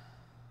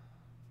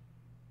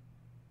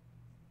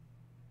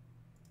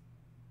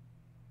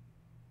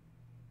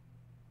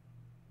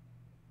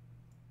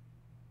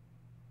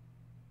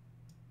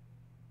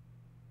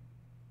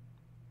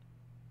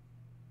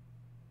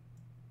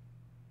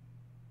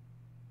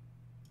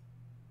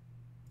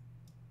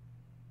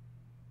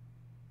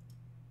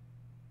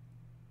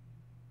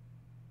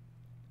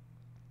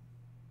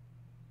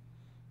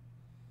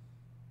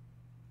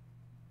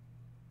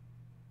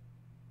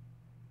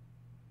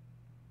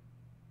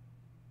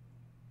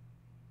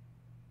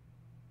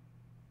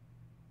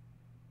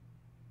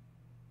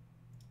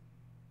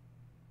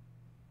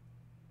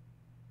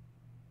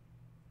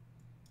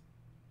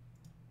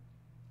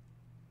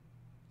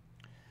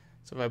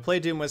 So if I play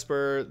Doom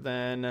Whisper,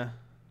 then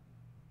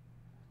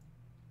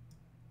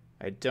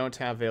I don't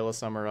have Veil of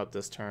Summer up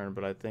this turn,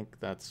 but I think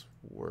that's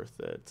worth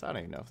it. I don't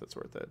even know if that's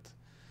worth it.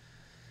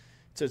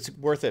 So it's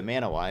worth it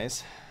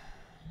mana-wise.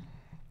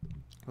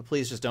 But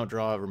please just don't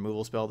draw a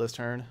removal spell this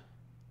turn.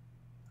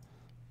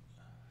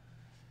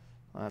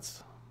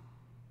 That's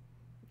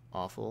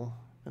awful.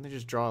 Can they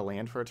just draw a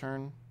land for a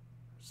turn?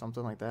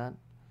 Something like that?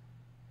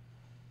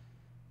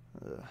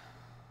 Ugh.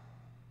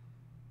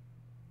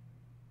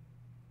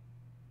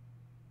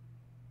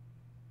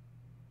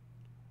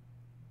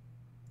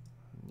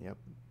 Yep.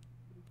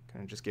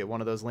 Can I just get one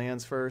of those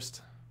lands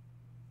first?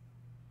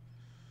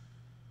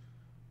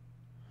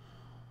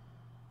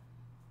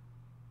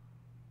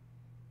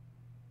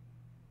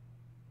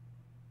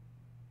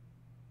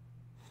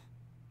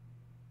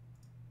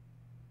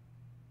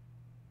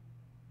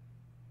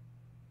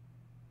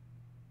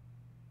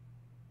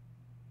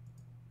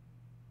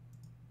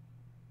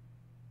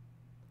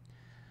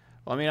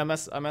 Well, I mean, I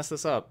messed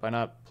this up by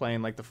not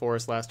playing like the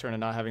Forest last turn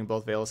and not having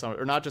both Veil of Summer,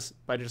 or not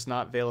just by just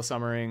not Veil of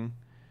Summering.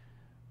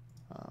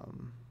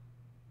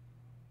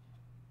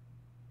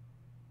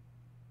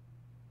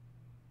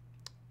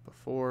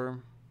 Before.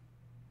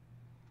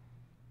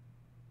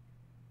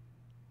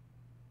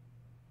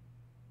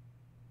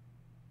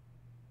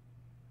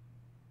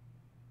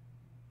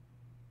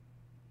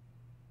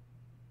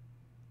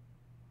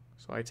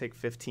 So I take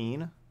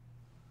 15.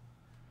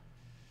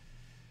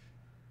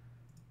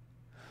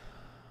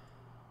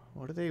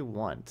 What do they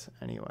want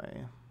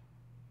anyway?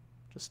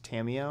 Just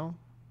Tamiyo?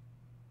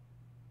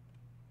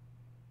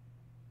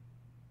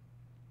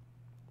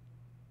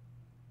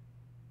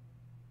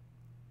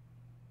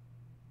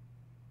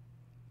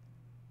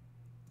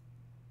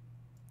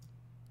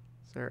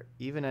 Is there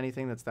even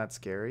anything that's that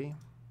scary?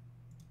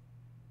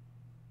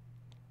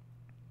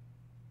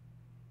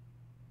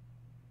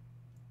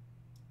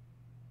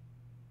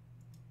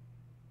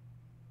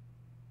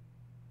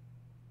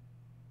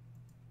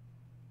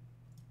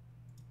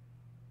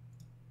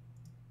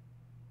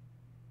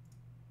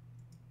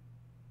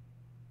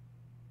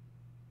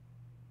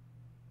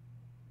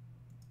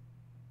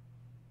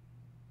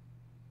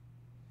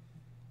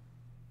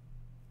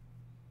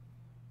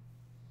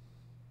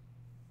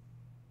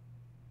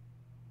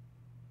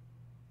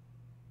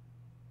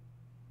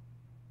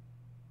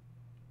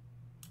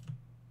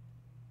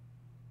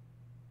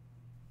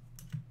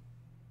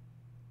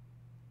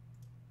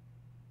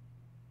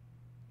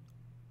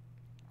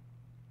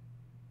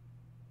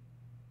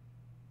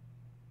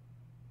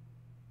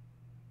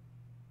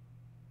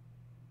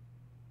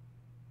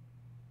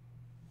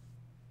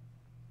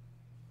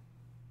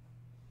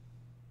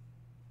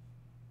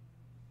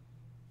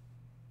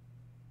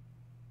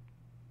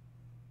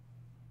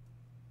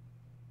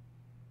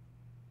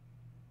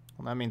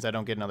 Well, that means I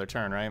don't get another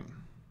turn, right?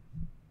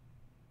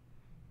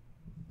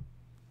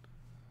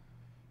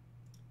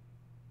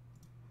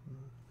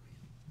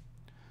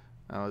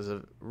 That was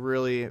a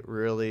really,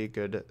 really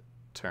good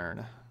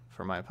turn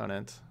for my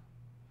opponent.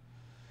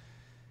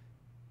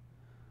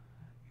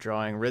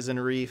 Drawing Risen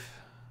Reef,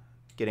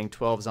 getting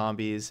 12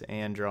 zombies,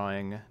 and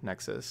drawing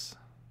Nexus.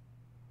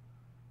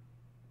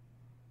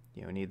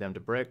 You need them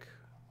to brick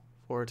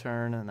for a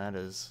turn, and that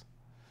is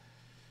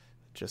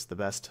just the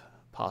best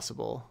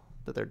possible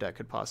that their deck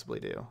could possibly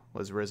do,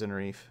 was Risen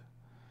Reef,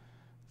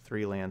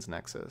 3 lands,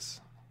 Nexus.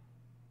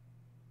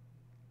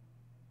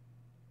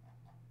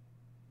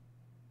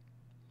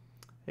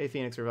 Hey,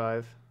 Phoenix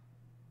Revive.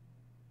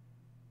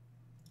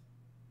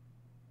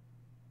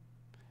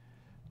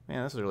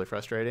 Man, this is really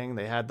frustrating.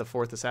 They had the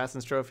 4th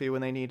Assassin's Trophy when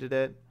they needed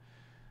it.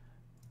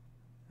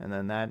 And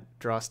then that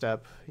draw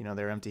step, you know,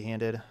 they're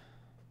empty-handed.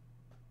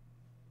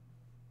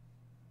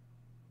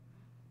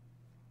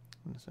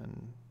 It's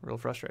been real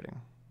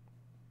frustrating.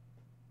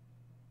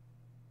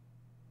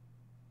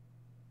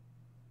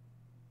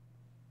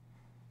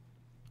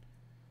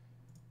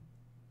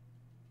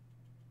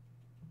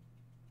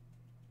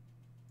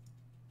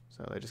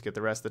 So they just get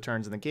the rest of the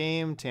turns in the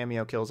game.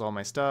 Tamiyo kills all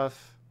my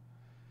stuff.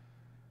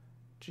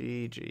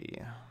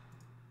 GG.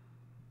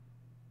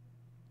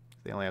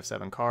 They only have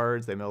 7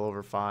 cards. They mill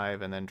over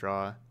 5 and then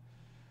draw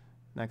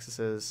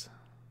Nexuses.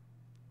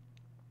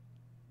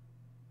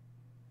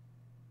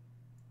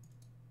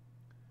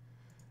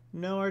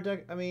 No, our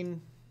deck, I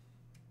mean,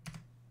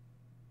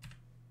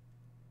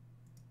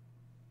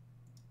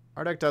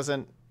 our deck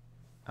doesn't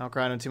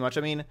outgrind him too much.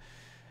 I mean,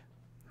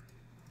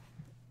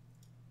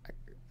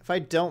 if I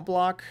don't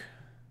block,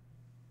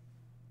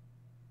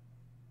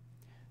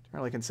 don't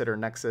really consider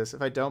Nexus.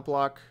 If I don't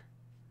block,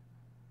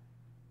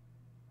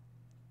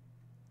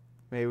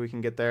 maybe we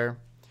can get there.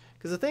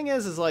 Because the thing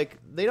is like,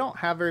 they don't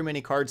have very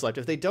many cards left.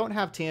 If they don't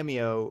have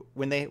Tamiyo,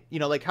 when they, you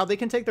know, like how they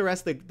can take the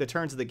rest of the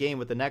turns of the game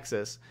with the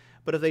Nexus,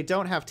 but if they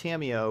don't have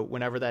Tamiyo,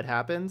 whenever that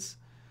happens,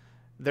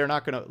 they're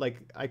not going to, like,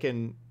 I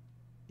can,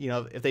 you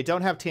know, if they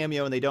don't have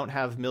Tamiyo and they don't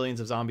have millions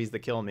of zombies that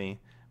kill me,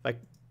 like,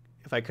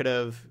 if I could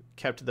have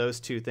kept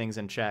those 2 things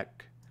in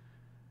check,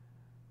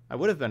 I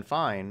would have been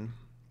fine.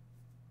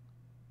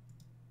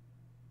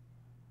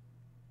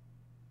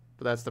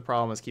 But that's the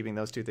problem, is keeping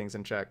those 2 things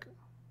in check.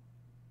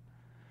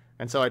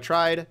 And so I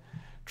tried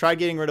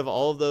getting rid of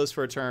all of those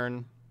for a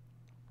turn,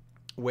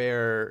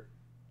 where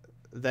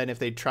then if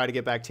they try to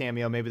get back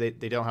Tamiyo, maybe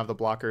they don't have the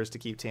blockers to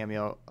keep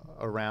Tamiyo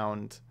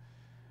around,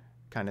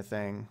 kind of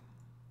thing.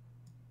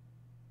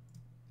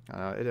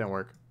 It didn't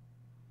work.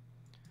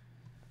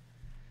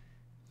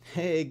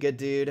 Hey, good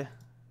dude.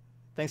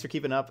 Thanks for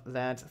keeping up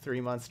that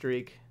 3-month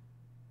streak.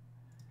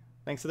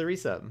 Thanks for the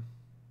resub.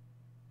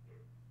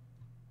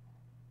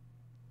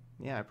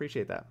 Yeah, I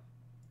appreciate that.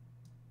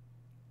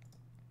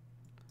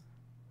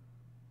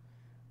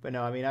 But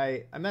no, I mean,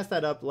 I messed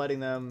that up letting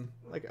them,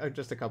 like,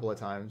 just a couple of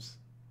times.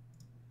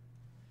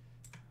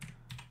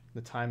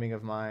 The timing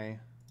of my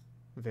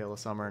Veil of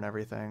Summer and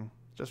everything.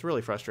 Just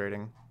really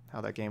frustrating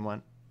how that game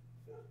went.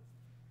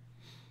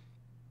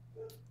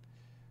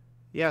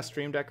 Yeah,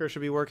 Stream Decker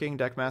should be working.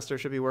 Deckmaster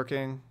should be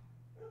working.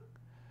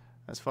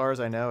 As far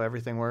as I know,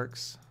 everything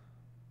works.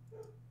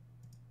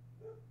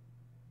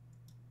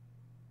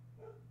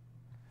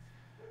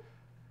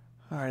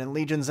 All right, and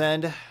Legion's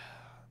End.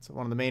 It's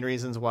one of the main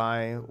reasons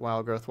why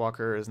Wild Growth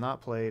Walker is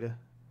not played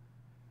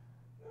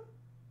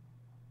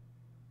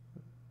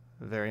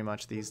very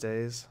much these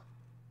days.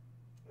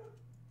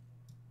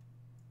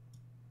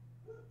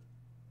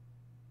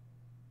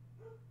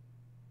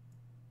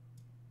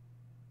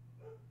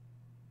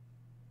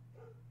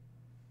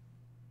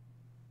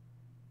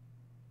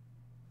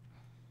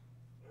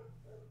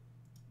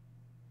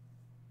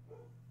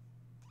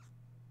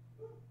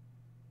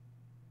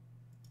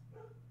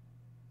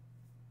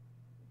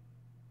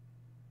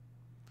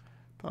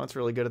 Opponent's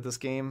really good at this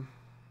game.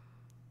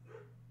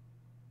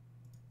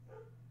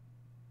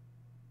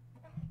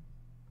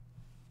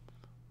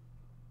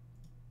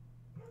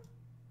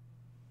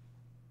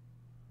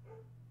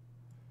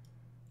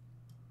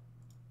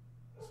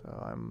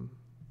 So I'm...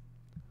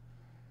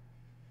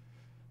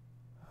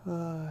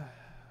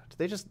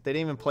 they didn't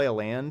even play a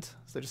land?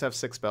 So they just have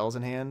 6 spells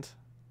in hand?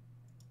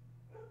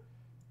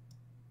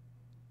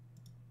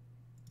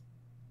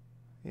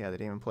 Yeah, they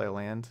didn't even play a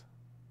land.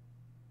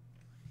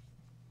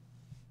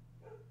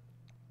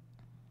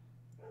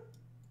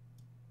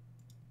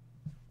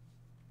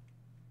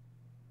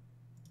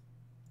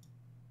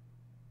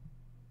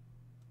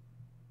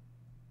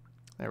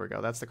 There we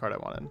go. That's the card I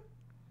wanted.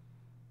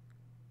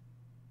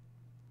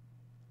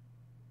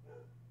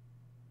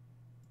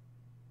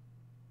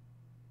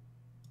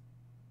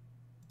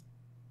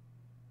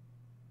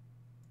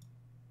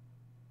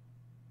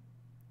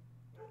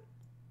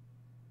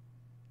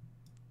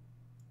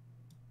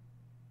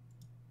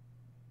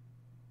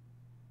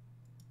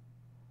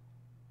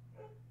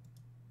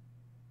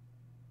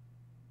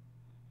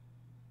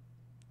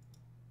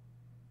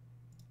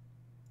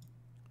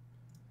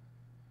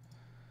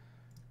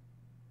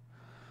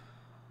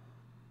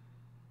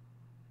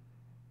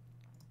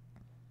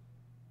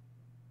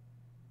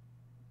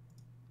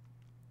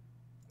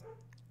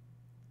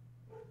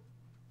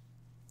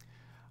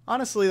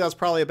 Honestly, that was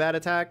probably a bad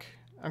attack.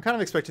 I'm kind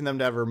of expecting them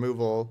to have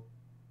removal.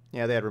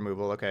 Yeah, they had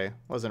removal. Okay,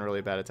 wasn't really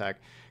a bad attack.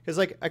 Because,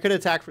 like, I could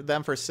attack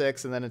them for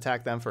 6 and then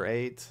attack them for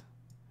 8.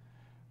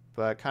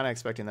 But kind of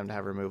expecting them to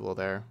have removal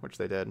there, which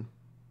they did.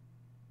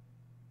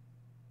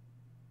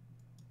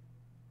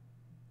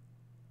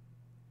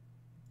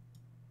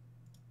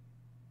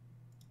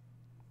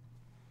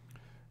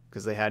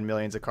 Because they had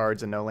millions of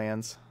cards and no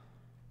lands.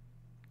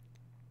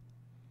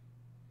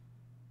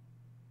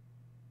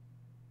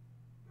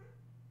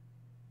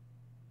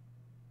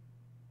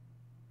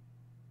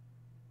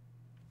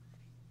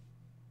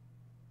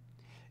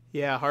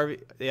 Yeah, Harvey.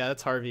 Yeah,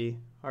 that's Harvey.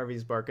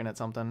 Harvey's barking at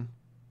something.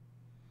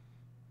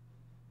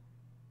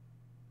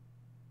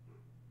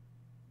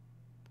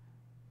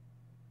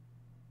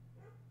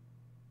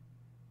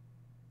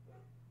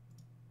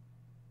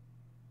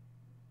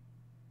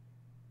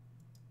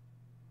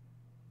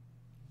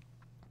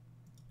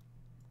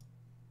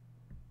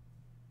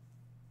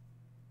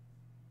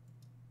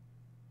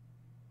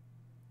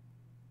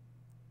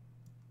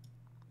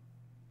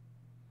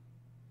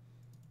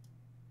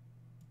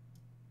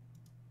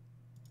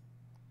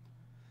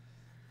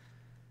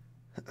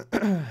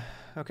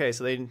 Okay,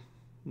 so they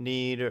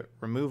need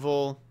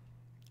removal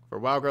for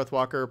Wild Growth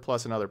Walker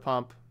plus another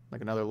pump,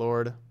 like another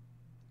Lord.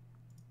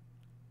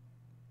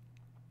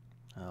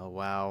 Oh,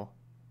 wow.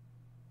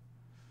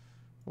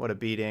 What a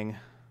beating.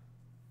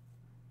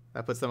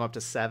 That puts them up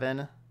to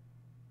 7.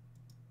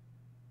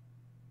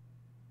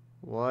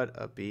 What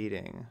a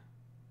beating.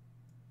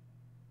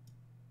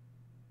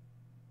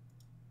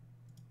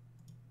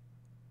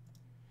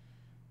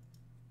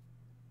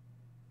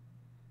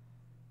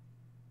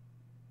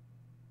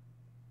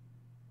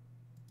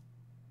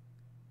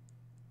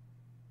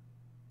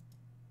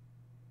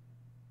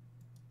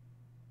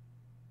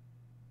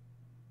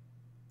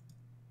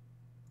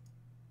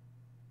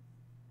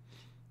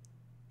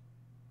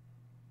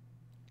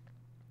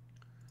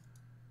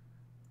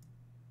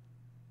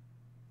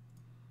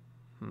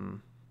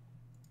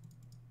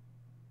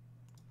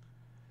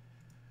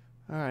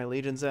 Alright,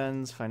 Legion's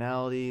Ends,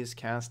 Finalities,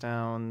 Cast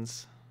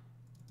Downs,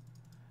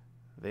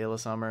 Veil of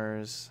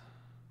Summers.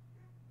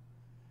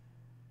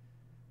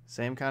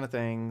 Same kind of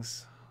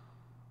things.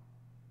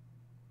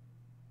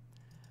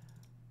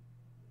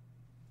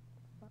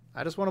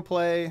 I just want to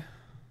play,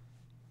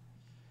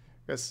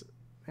 because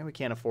maybe we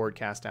can't afford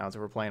Cast Downs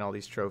if we're playing all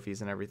these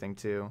trophies and everything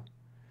too.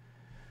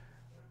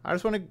 I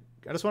just want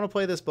to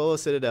play this Bola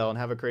Citadel and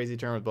have a crazy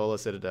turn with Bola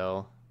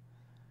Citadel.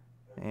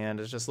 And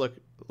it's just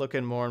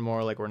looking more and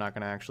more like we're not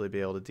going to actually be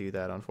able to do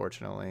that,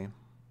 unfortunately.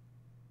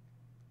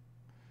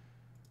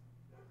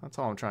 That's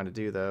all I'm trying to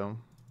do, though.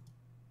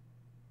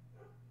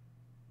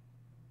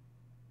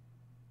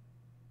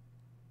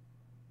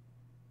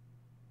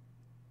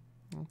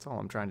 That's all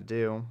I'm trying to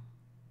do.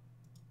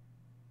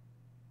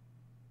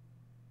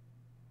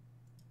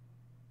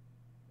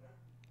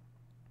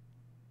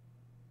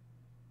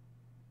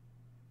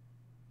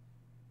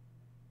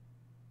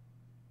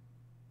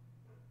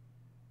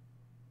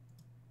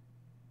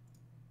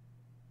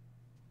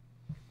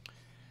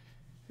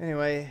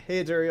 Anyway,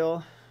 hey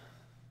Duriel.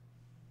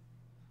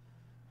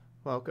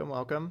 Welcome,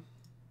 welcome.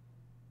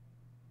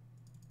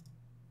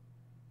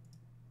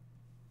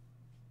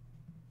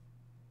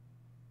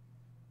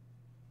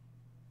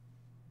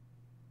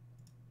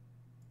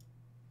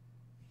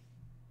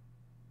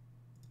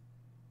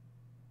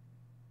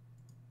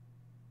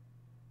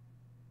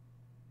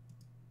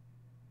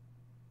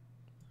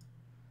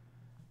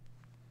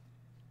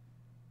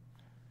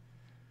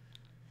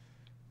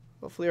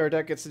 Hopefully our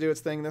deck gets to do its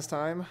thing this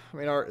time. I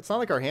mean, it's not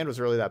like our hand was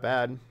really that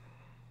bad.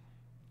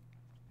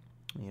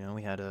 You know,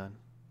 we had a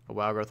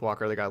Wild Growth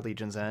Walker that got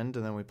Legion's End,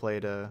 and then we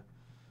played a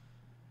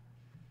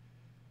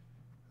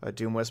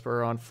Doom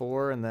Whisperer on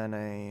 4, and then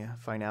a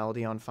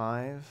Finality on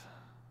 5.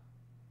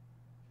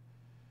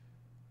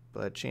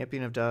 But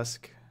Champion of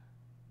Dusk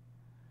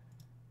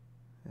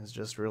is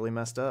just really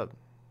messed up.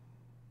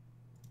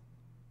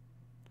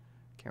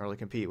 Can't really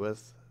compete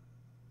with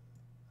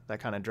that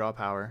kind of draw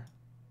power.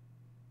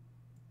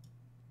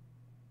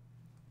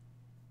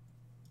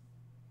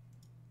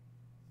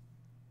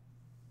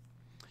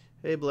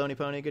 Hey, Baloney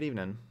Pony, good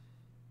evening.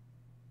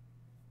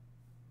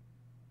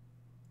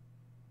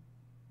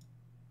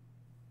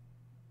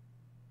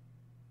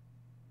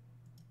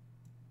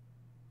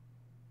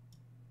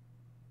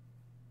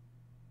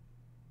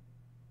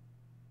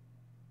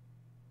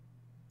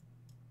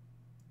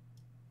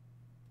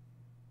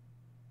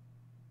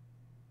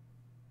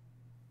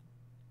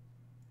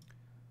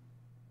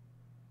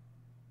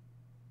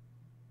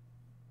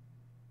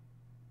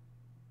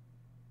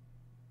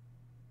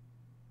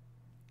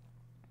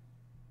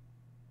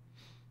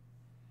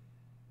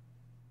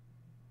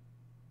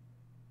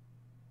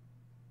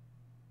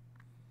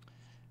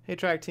 Hey,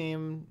 track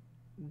team.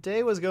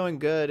 Day was going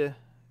good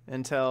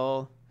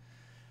until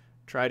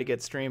try to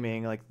get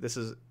streaming. Like,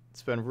 it's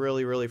been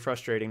really, really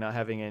frustrating not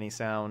having any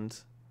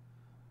sound.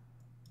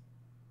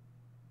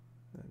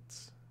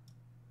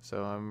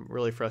 So I'm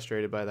really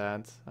frustrated by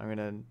that. I'm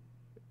gonna,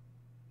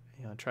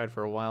 I tried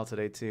for a while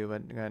today too, but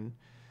I'm gonna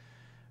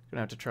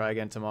have to try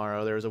again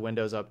tomorrow. There was a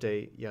Windows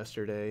update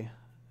yesterday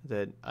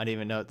that I didn't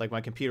even know. Like, my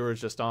computer was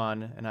just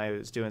on, and I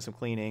was doing some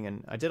cleaning,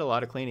 and I did a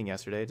lot of cleaning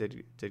yesterday.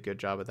 Did a good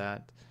job of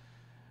that.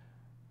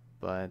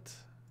 But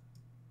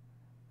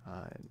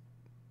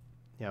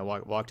yeah, I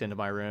walked into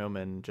my room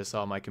and just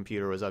saw my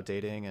computer was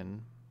updating,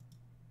 and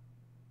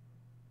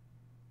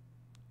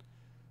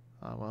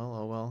oh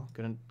well,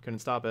 couldn't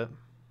stop it.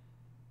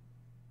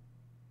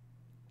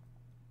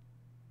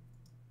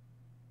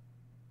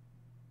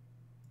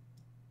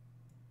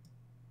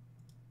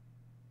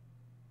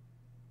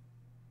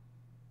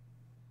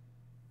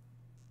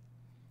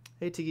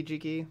 Hey, Tiki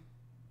Jiki.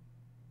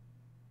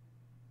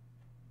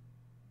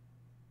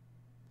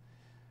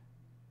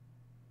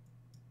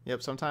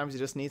 Yep, sometimes you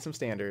just need some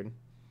standard.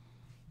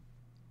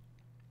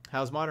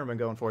 How's Modern been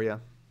going for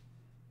you?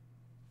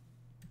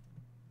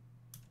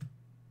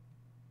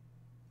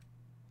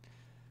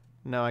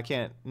 No, I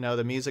can't. No,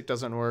 the music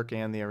doesn't work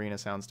and the arena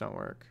sounds don't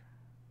work.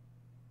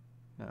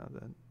 No,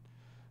 the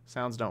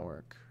sounds don't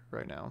work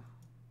right now.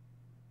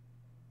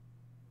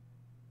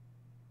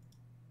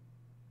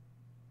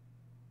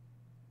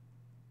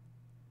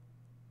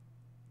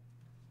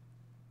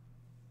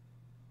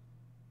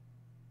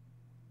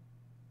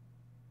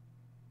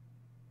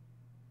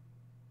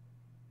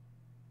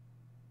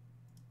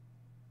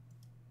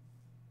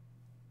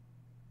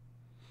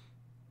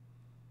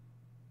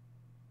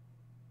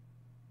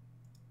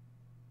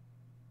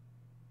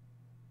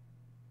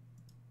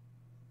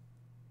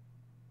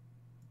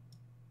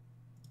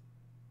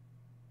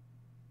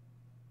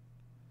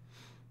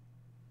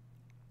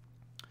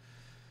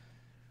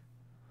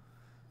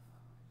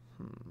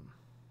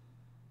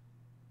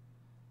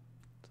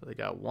 So they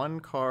got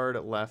one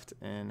card left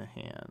in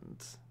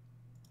hand.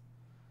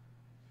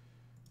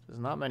 There's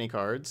not many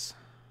cards.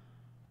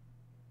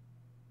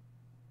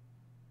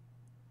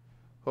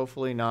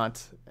 Hopefully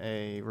not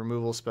a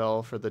removal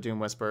spell for the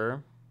Doom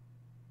Whisperer.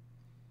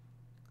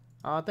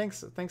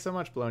 Thanks so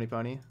much, Baloney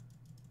Pony.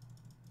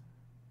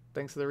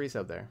 Thanks for the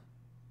resub there.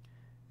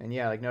 And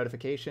yeah, like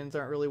notifications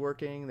aren't really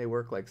working. They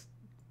work like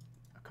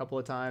a couple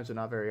of times, but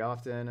not very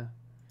often.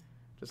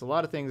 Just a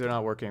lot of things are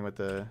not working with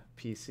the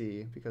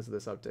PC because of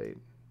this update,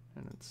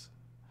 and it's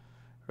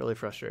really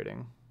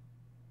frustrating.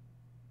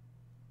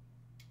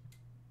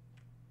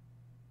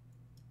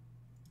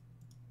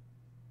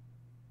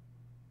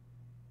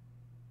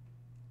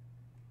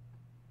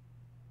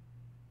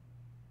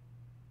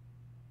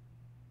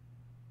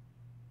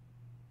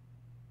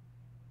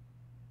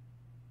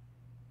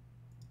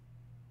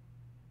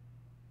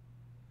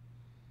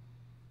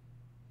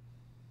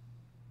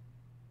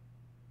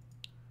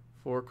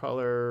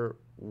 Four-color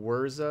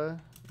Wurza.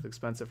 It's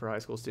expensive for a high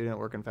school student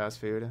working fast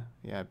food.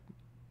 Yeah,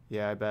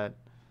 I bet.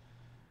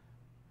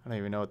 I don't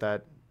even know what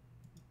that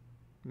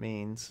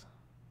means,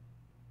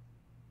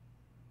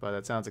 but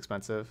that sounds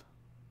expensive.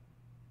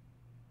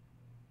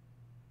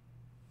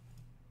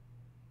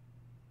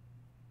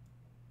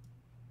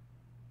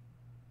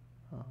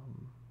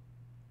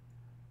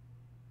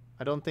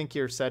 I don't think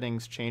your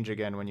settings change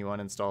again when you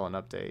uninstall an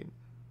update,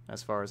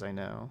 as far as I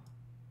know.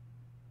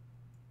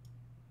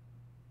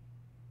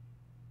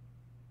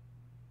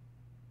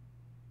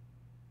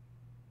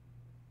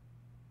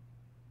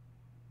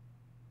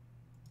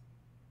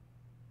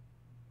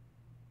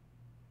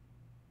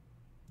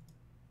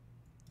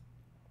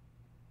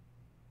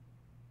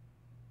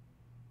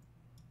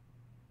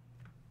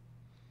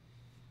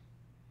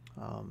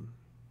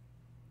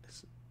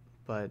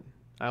 But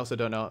I also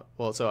don't know.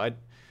 Well, so I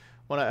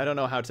don't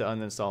know how to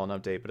uninstall an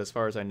update, but as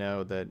far as I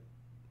know, that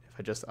if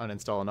I just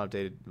uninstall an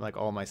update, like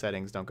all my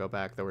settings don't go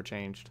back that were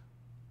changed.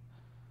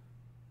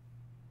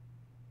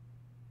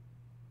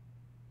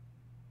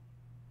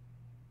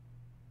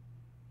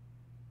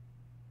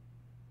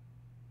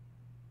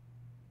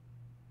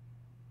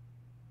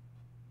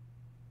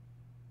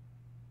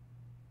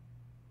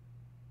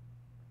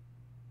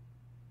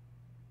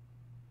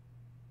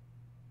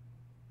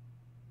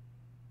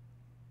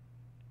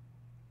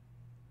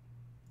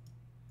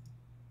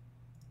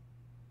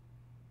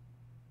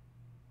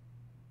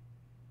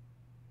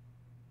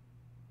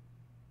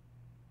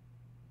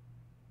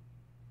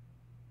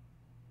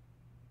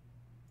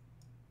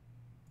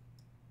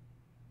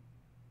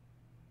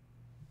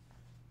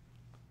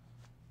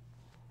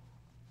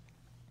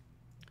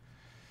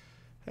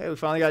 Hey, we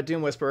finally got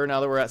Doom Whisperer now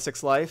that we're at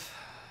 6 life.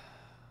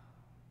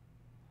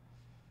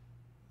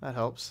 That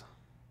helps.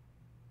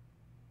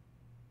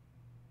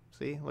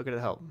 See? Look at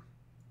it help.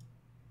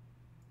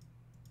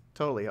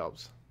 Totally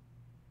helps.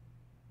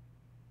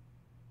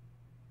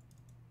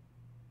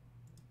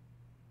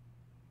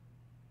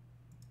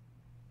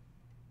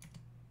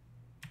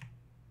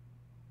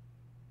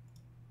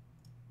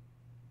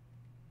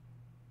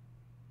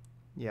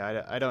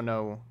 Yeah, I don't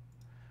know.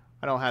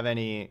 I don't have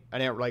any. I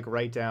didn't like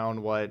write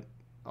down what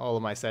all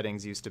of my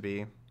settings used to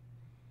be.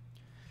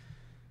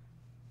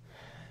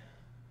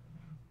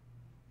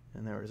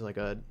 And there was like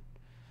it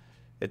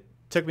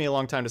took me a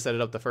long time to set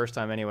it up the first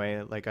time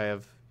anyway. Like I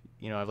have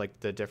like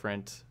the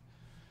different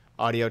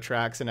audio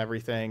tracks and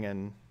everything,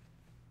 and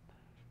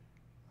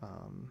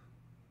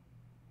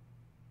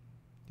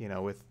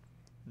with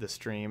the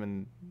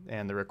stream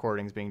and the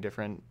recordings being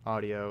different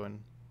audio. And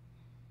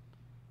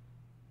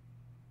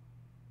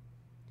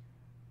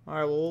all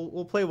right, well,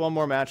 we'll play one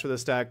more match with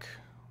this deck.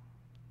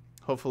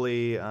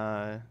 Hopefully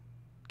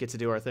get to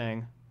do our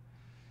thing.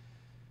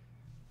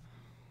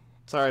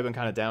 Sorry, I've been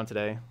kind of down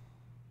today.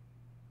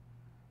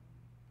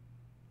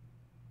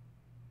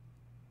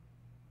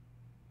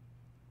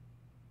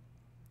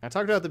 I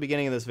talked about at the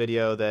beginning of this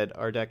video that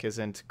our deck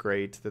isn't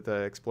great, that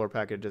the Explore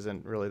package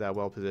isn't really that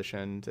well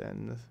positioned,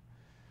 and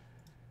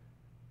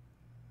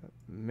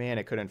man,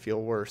 it couldn't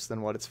feel worse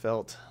than what it's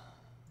felt.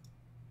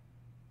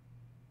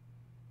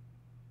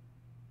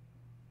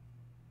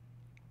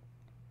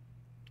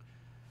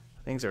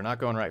 Things are not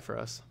going right for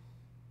us.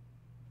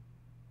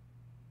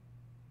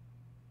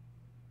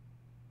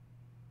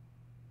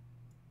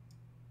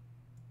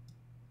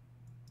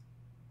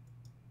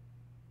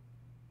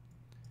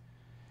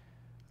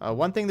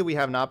 One thing that we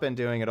have not been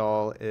doing at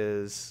all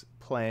is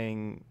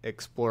playing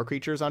explore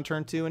creatures on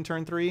turn 2 and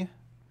turn 3.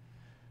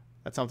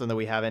 That's something that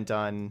we haven't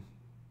done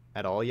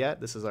at all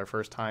yet. This is our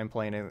first time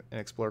playing an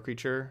explore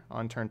creature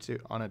on turn 2,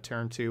 on a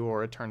turn 2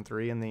 or a turn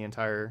 3 in the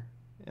entire,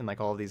 in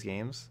like all of these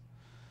games.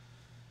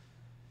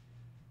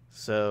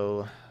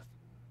 So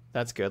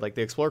that's good. Like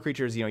the explore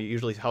creatures, you know,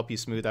 usually help you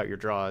smooth out your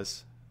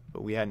draws,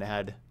 but we hadn't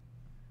had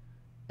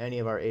any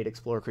of our 8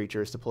 explore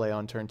creatures to play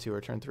on turn 2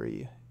 or turn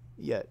 3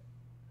 yet.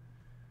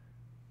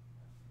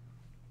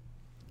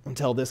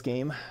 Until this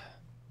game.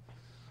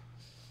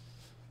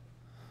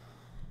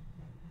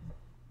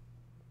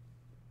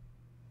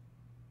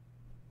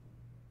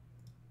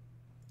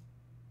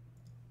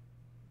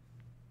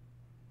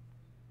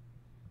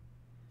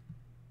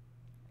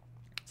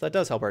 So that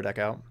does help our deck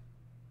out.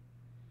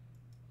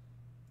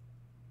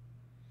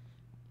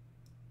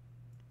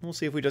 We'll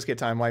see if we just get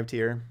time wiped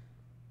here.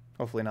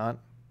 Hopefully not.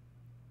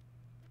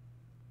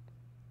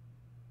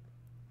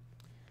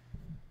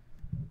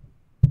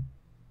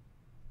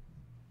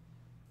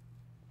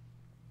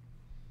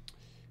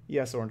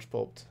 Yes, orange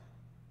pulped.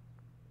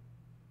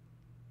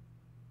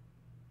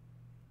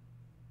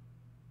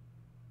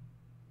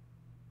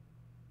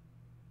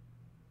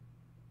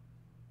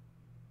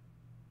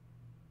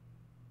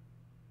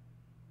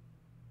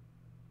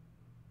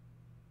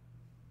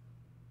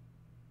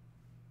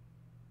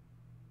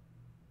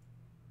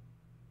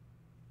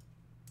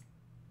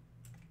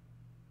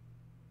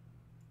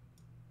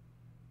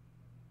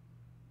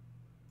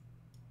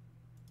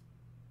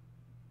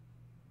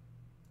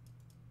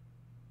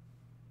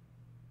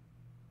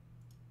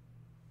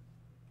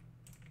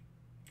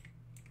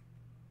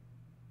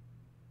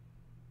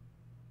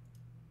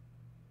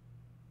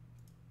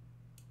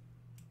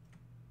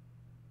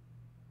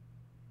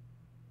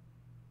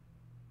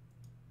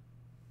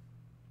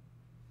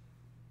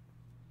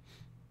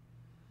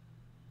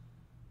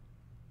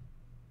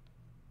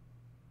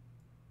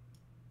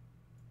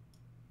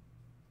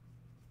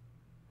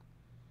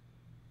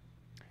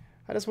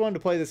 I just wanted to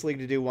play this league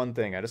to do one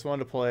thing. I just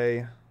wanted to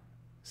play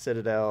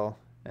Citadel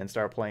and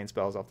start playing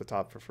spells off the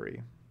top for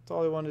free. That's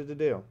all I wanted to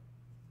do.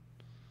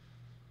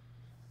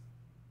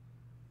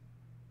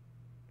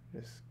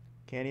 Just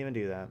can't even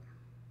do that.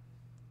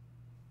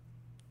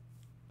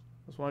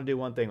 Just want to do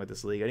one thing with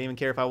this league. I didn't even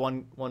care if I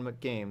won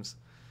games.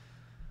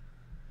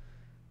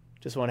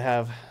 Just want to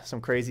have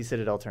some crazy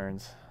Citadel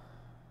turns.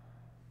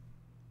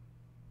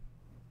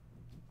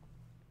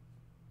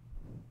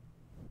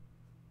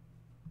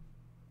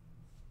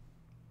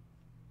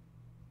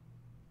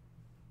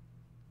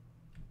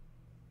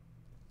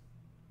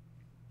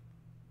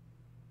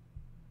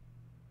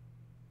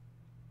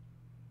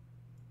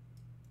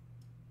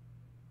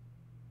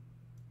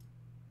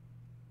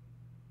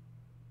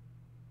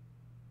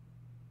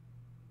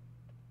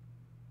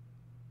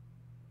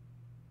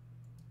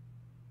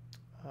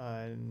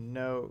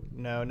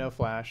 No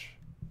flash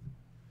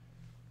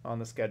on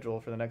the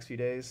schedule for the next few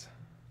days.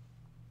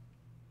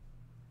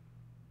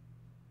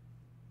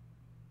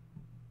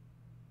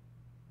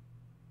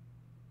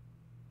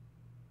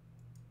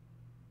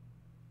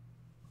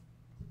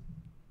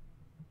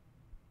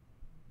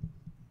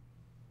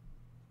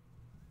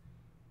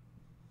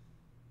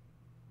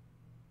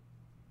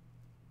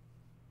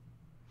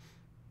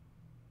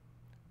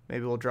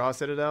 Maybe we'll draw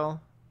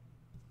Citadel.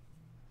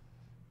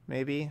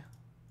 Maybe.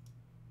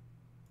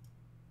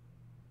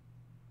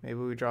 Maybe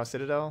we draw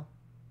Citadel.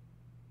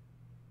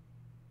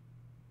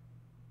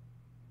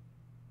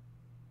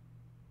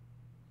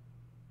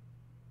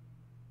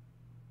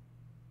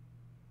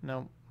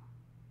 No.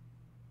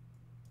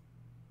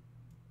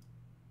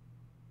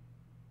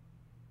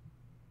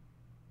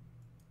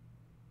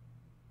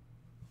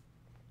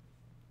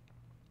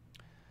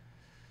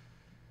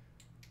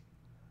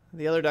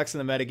 The other decks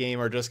in the metagame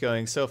are just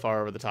going so far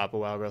over the top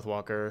of Wild Growth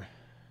Walker.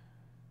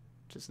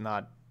 Just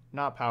not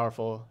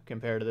powerful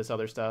compared to this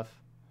other stuff.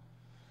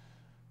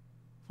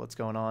 What's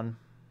going on?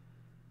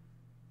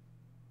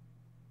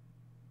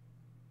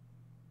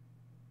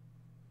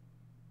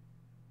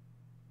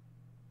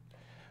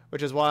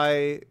 Which is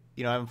why,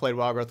 you know, I haven't played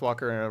Wild Growth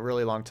Walker in a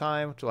really long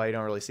time, which is why you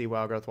don't really see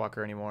Wild Growth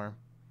Walker anymore.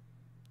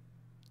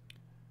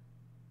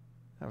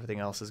 Everything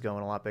else is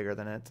going a lot bigger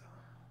than it.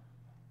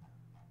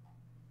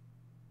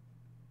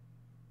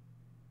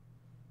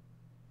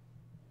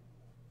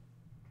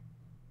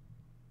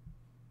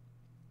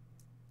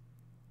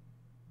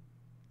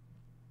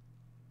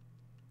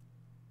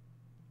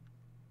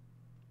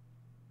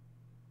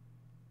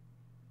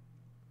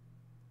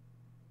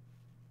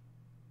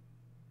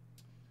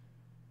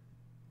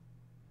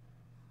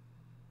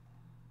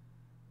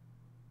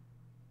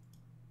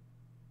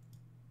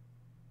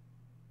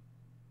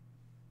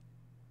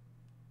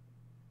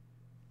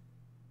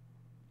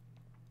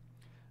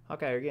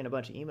 Okay, you're getting a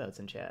bunch of emotes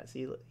in chat.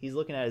 See, he's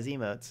looking at his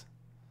emotes.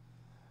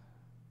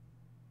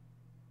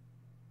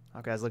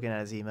 Okay, I was looking at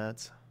his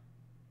emotes.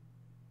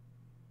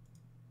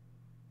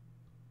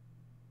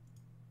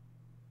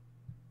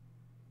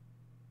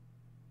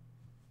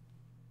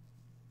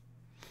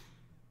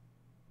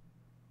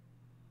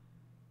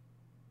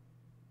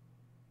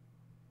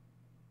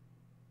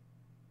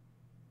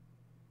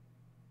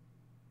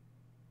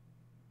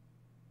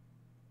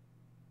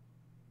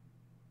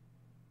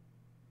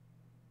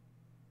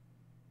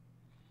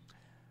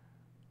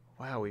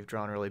 Wow, we've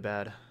drawn really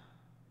bad.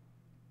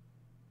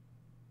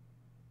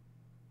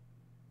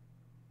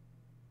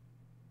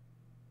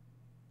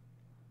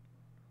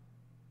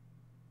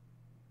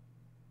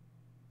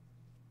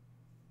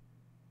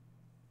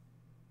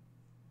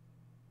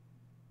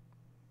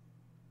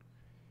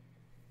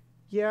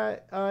 Yeah,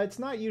 it's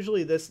not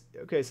usually this.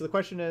 Okay, so the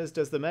question is,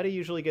 does the meta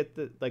usually get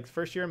the, like,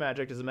 first year of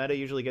Magic, does the meta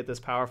usually get this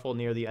powerful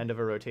near the end of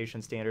a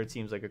rotation? Standard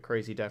seems like a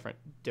crazy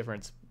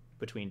difference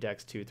between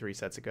decks 2-3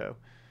 sets ago.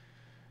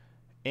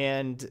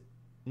 And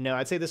no,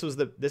 I'd say this is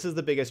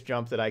the biggest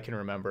jump that I can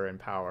remember in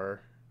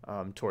power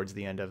towards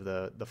the end of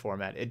the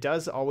format. It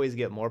does always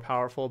get more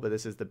powerful, but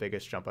this is the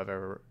biggest jump I've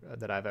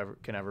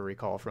can ever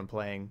recall from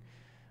playing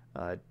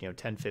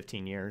 10,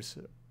 15 years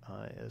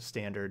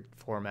standard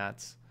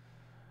formats.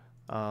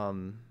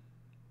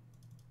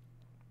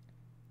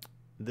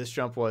 This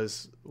jump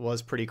was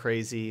pretty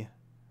crazy.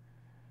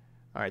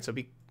 All right, so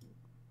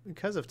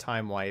because of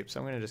time wipes,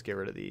 I'm going to just get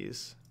rid of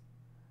these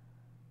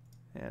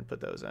and put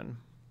those in.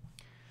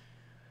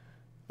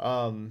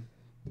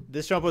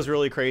 This jump was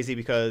really crazy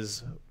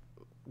because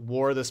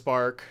War of the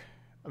Spark,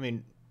 I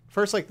mean,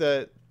 first, like,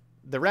 the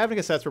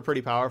Ravnica sets were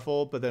pretty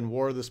powerful, but then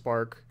War of the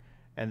Spark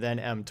and then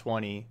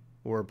M20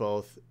 were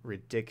both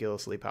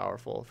ridiculously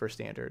powerful for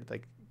standard.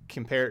 Like,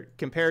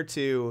 compared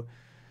to,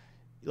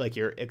 like,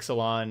 your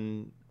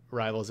Ixalan,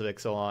 Rivals of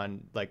Ixalan,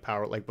 like,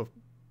 power, like,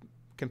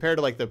 compared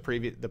to, like, the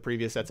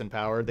previous sets in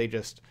power, they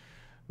just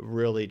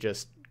really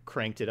just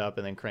cranked it up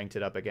and then cranked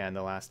it up again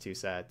the last two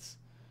sets.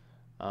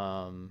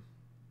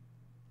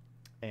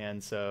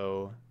 And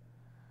so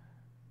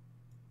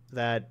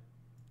that's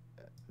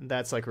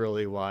like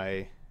really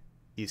why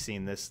you've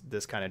seen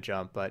this kind of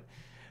jump. But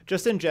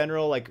just in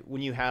general, like,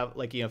 when you have,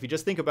 like, if you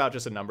just think about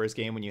just a numbers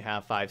game, when you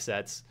have 5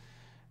 sets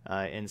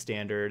in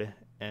standard,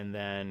 and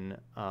then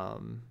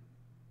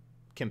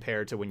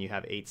compared to when you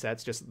have 8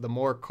 sets, just the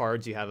more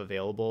cards you have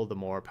available, the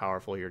more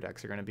powerful your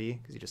decks are going to be,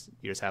 because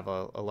you just have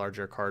a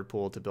larger card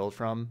pool to build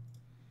from.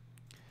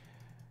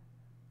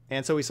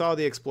 And so we saw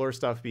the Explore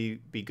stuff be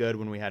good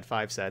when we had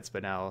 5 sets,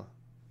 but now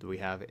that we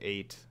have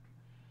 8,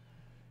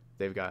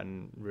 they've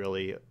gotten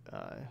really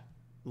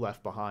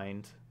left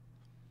behind.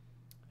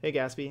 Hey,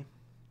 Gatsby.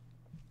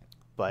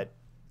 But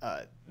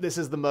this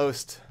is the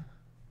most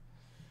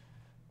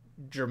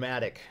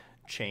dramatic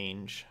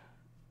change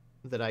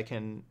that I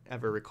can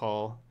ever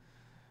recall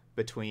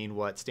between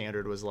what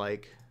standard was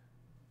like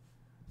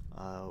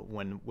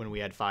when we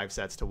had 5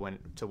 sets to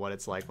what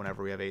it's like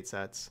whenever we have 8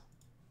 sets.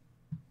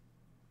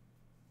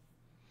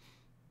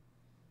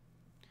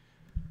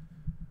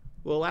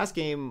 Well, last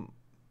game,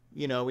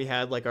 we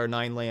had, like, our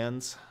 9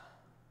 lands.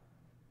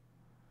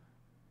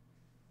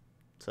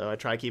 So I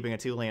tried keeping a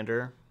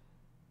 2-lander.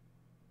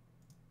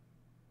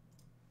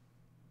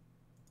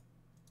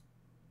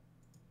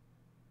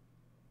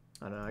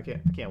 I don't know, I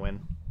can't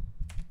win.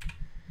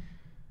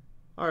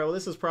 All right, well,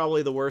 this is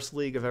probably the worst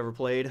league I've ever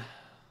played.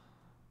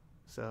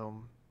 So,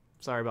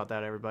 sorry about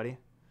that, everybody.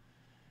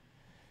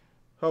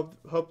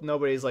 Hope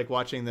nobody's, like,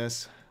 watching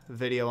this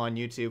video on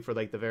YouTube for,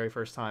 like, the very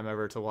first time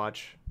ever to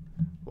watch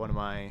one of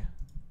my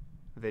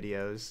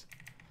videos,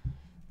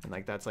 and,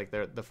 like, that's, like,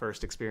 the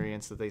first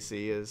experience that they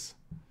see is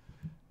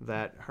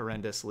that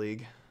horrendous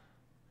league.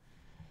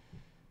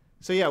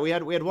 So yeah, we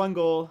had one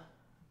goal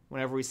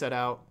whenever we set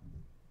out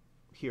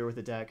here with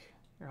the deck.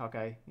 Here,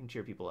 Hawkeye, you can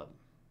cheer people up,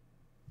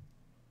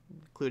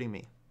 including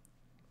me.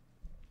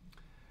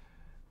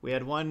 We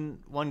had one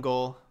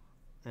goal,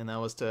 and that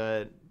was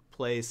to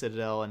play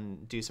Citadel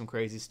and do some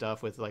crazy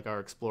stuff with, like, our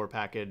Explore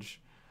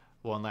package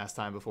one last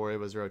time before it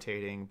was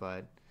rotating.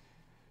 But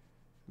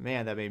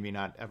man, that made me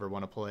not ever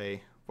want to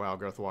play Wild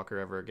Growth Walker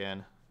ever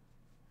again.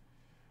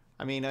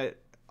 I mean,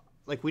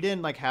 like, we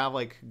didn't, like, have,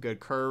 like, good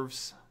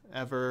curves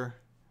ever.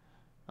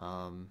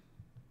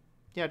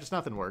 Yeah, just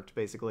nothing worked,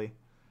 basically.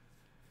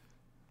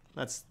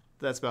 That's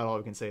about all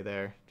we can say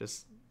there.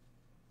 Just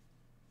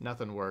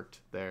nothing worked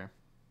there.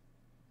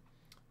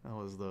 That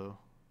was the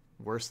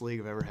worst league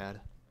I've ever had.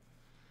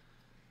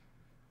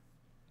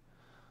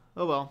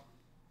 Oh well.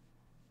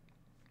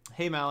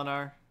 Hey,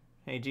 Malinar.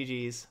 Hey,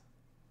 GG's.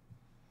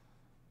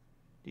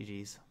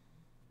 GG's.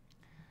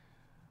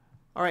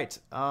 All right.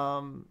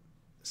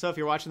 So if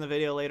you're watching the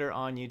video later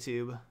on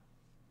YouTube,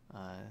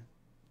 I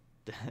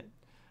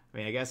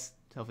mean, I guess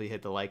hopefully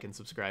hit the like and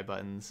subscribe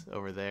buttons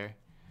over there.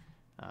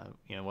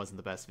 It wasn't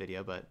the best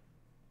video, but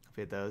I'll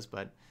hit those.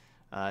 But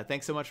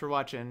thanks so much for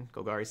watching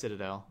Golgari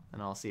Citadel,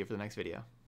 and I'll see you for the next video.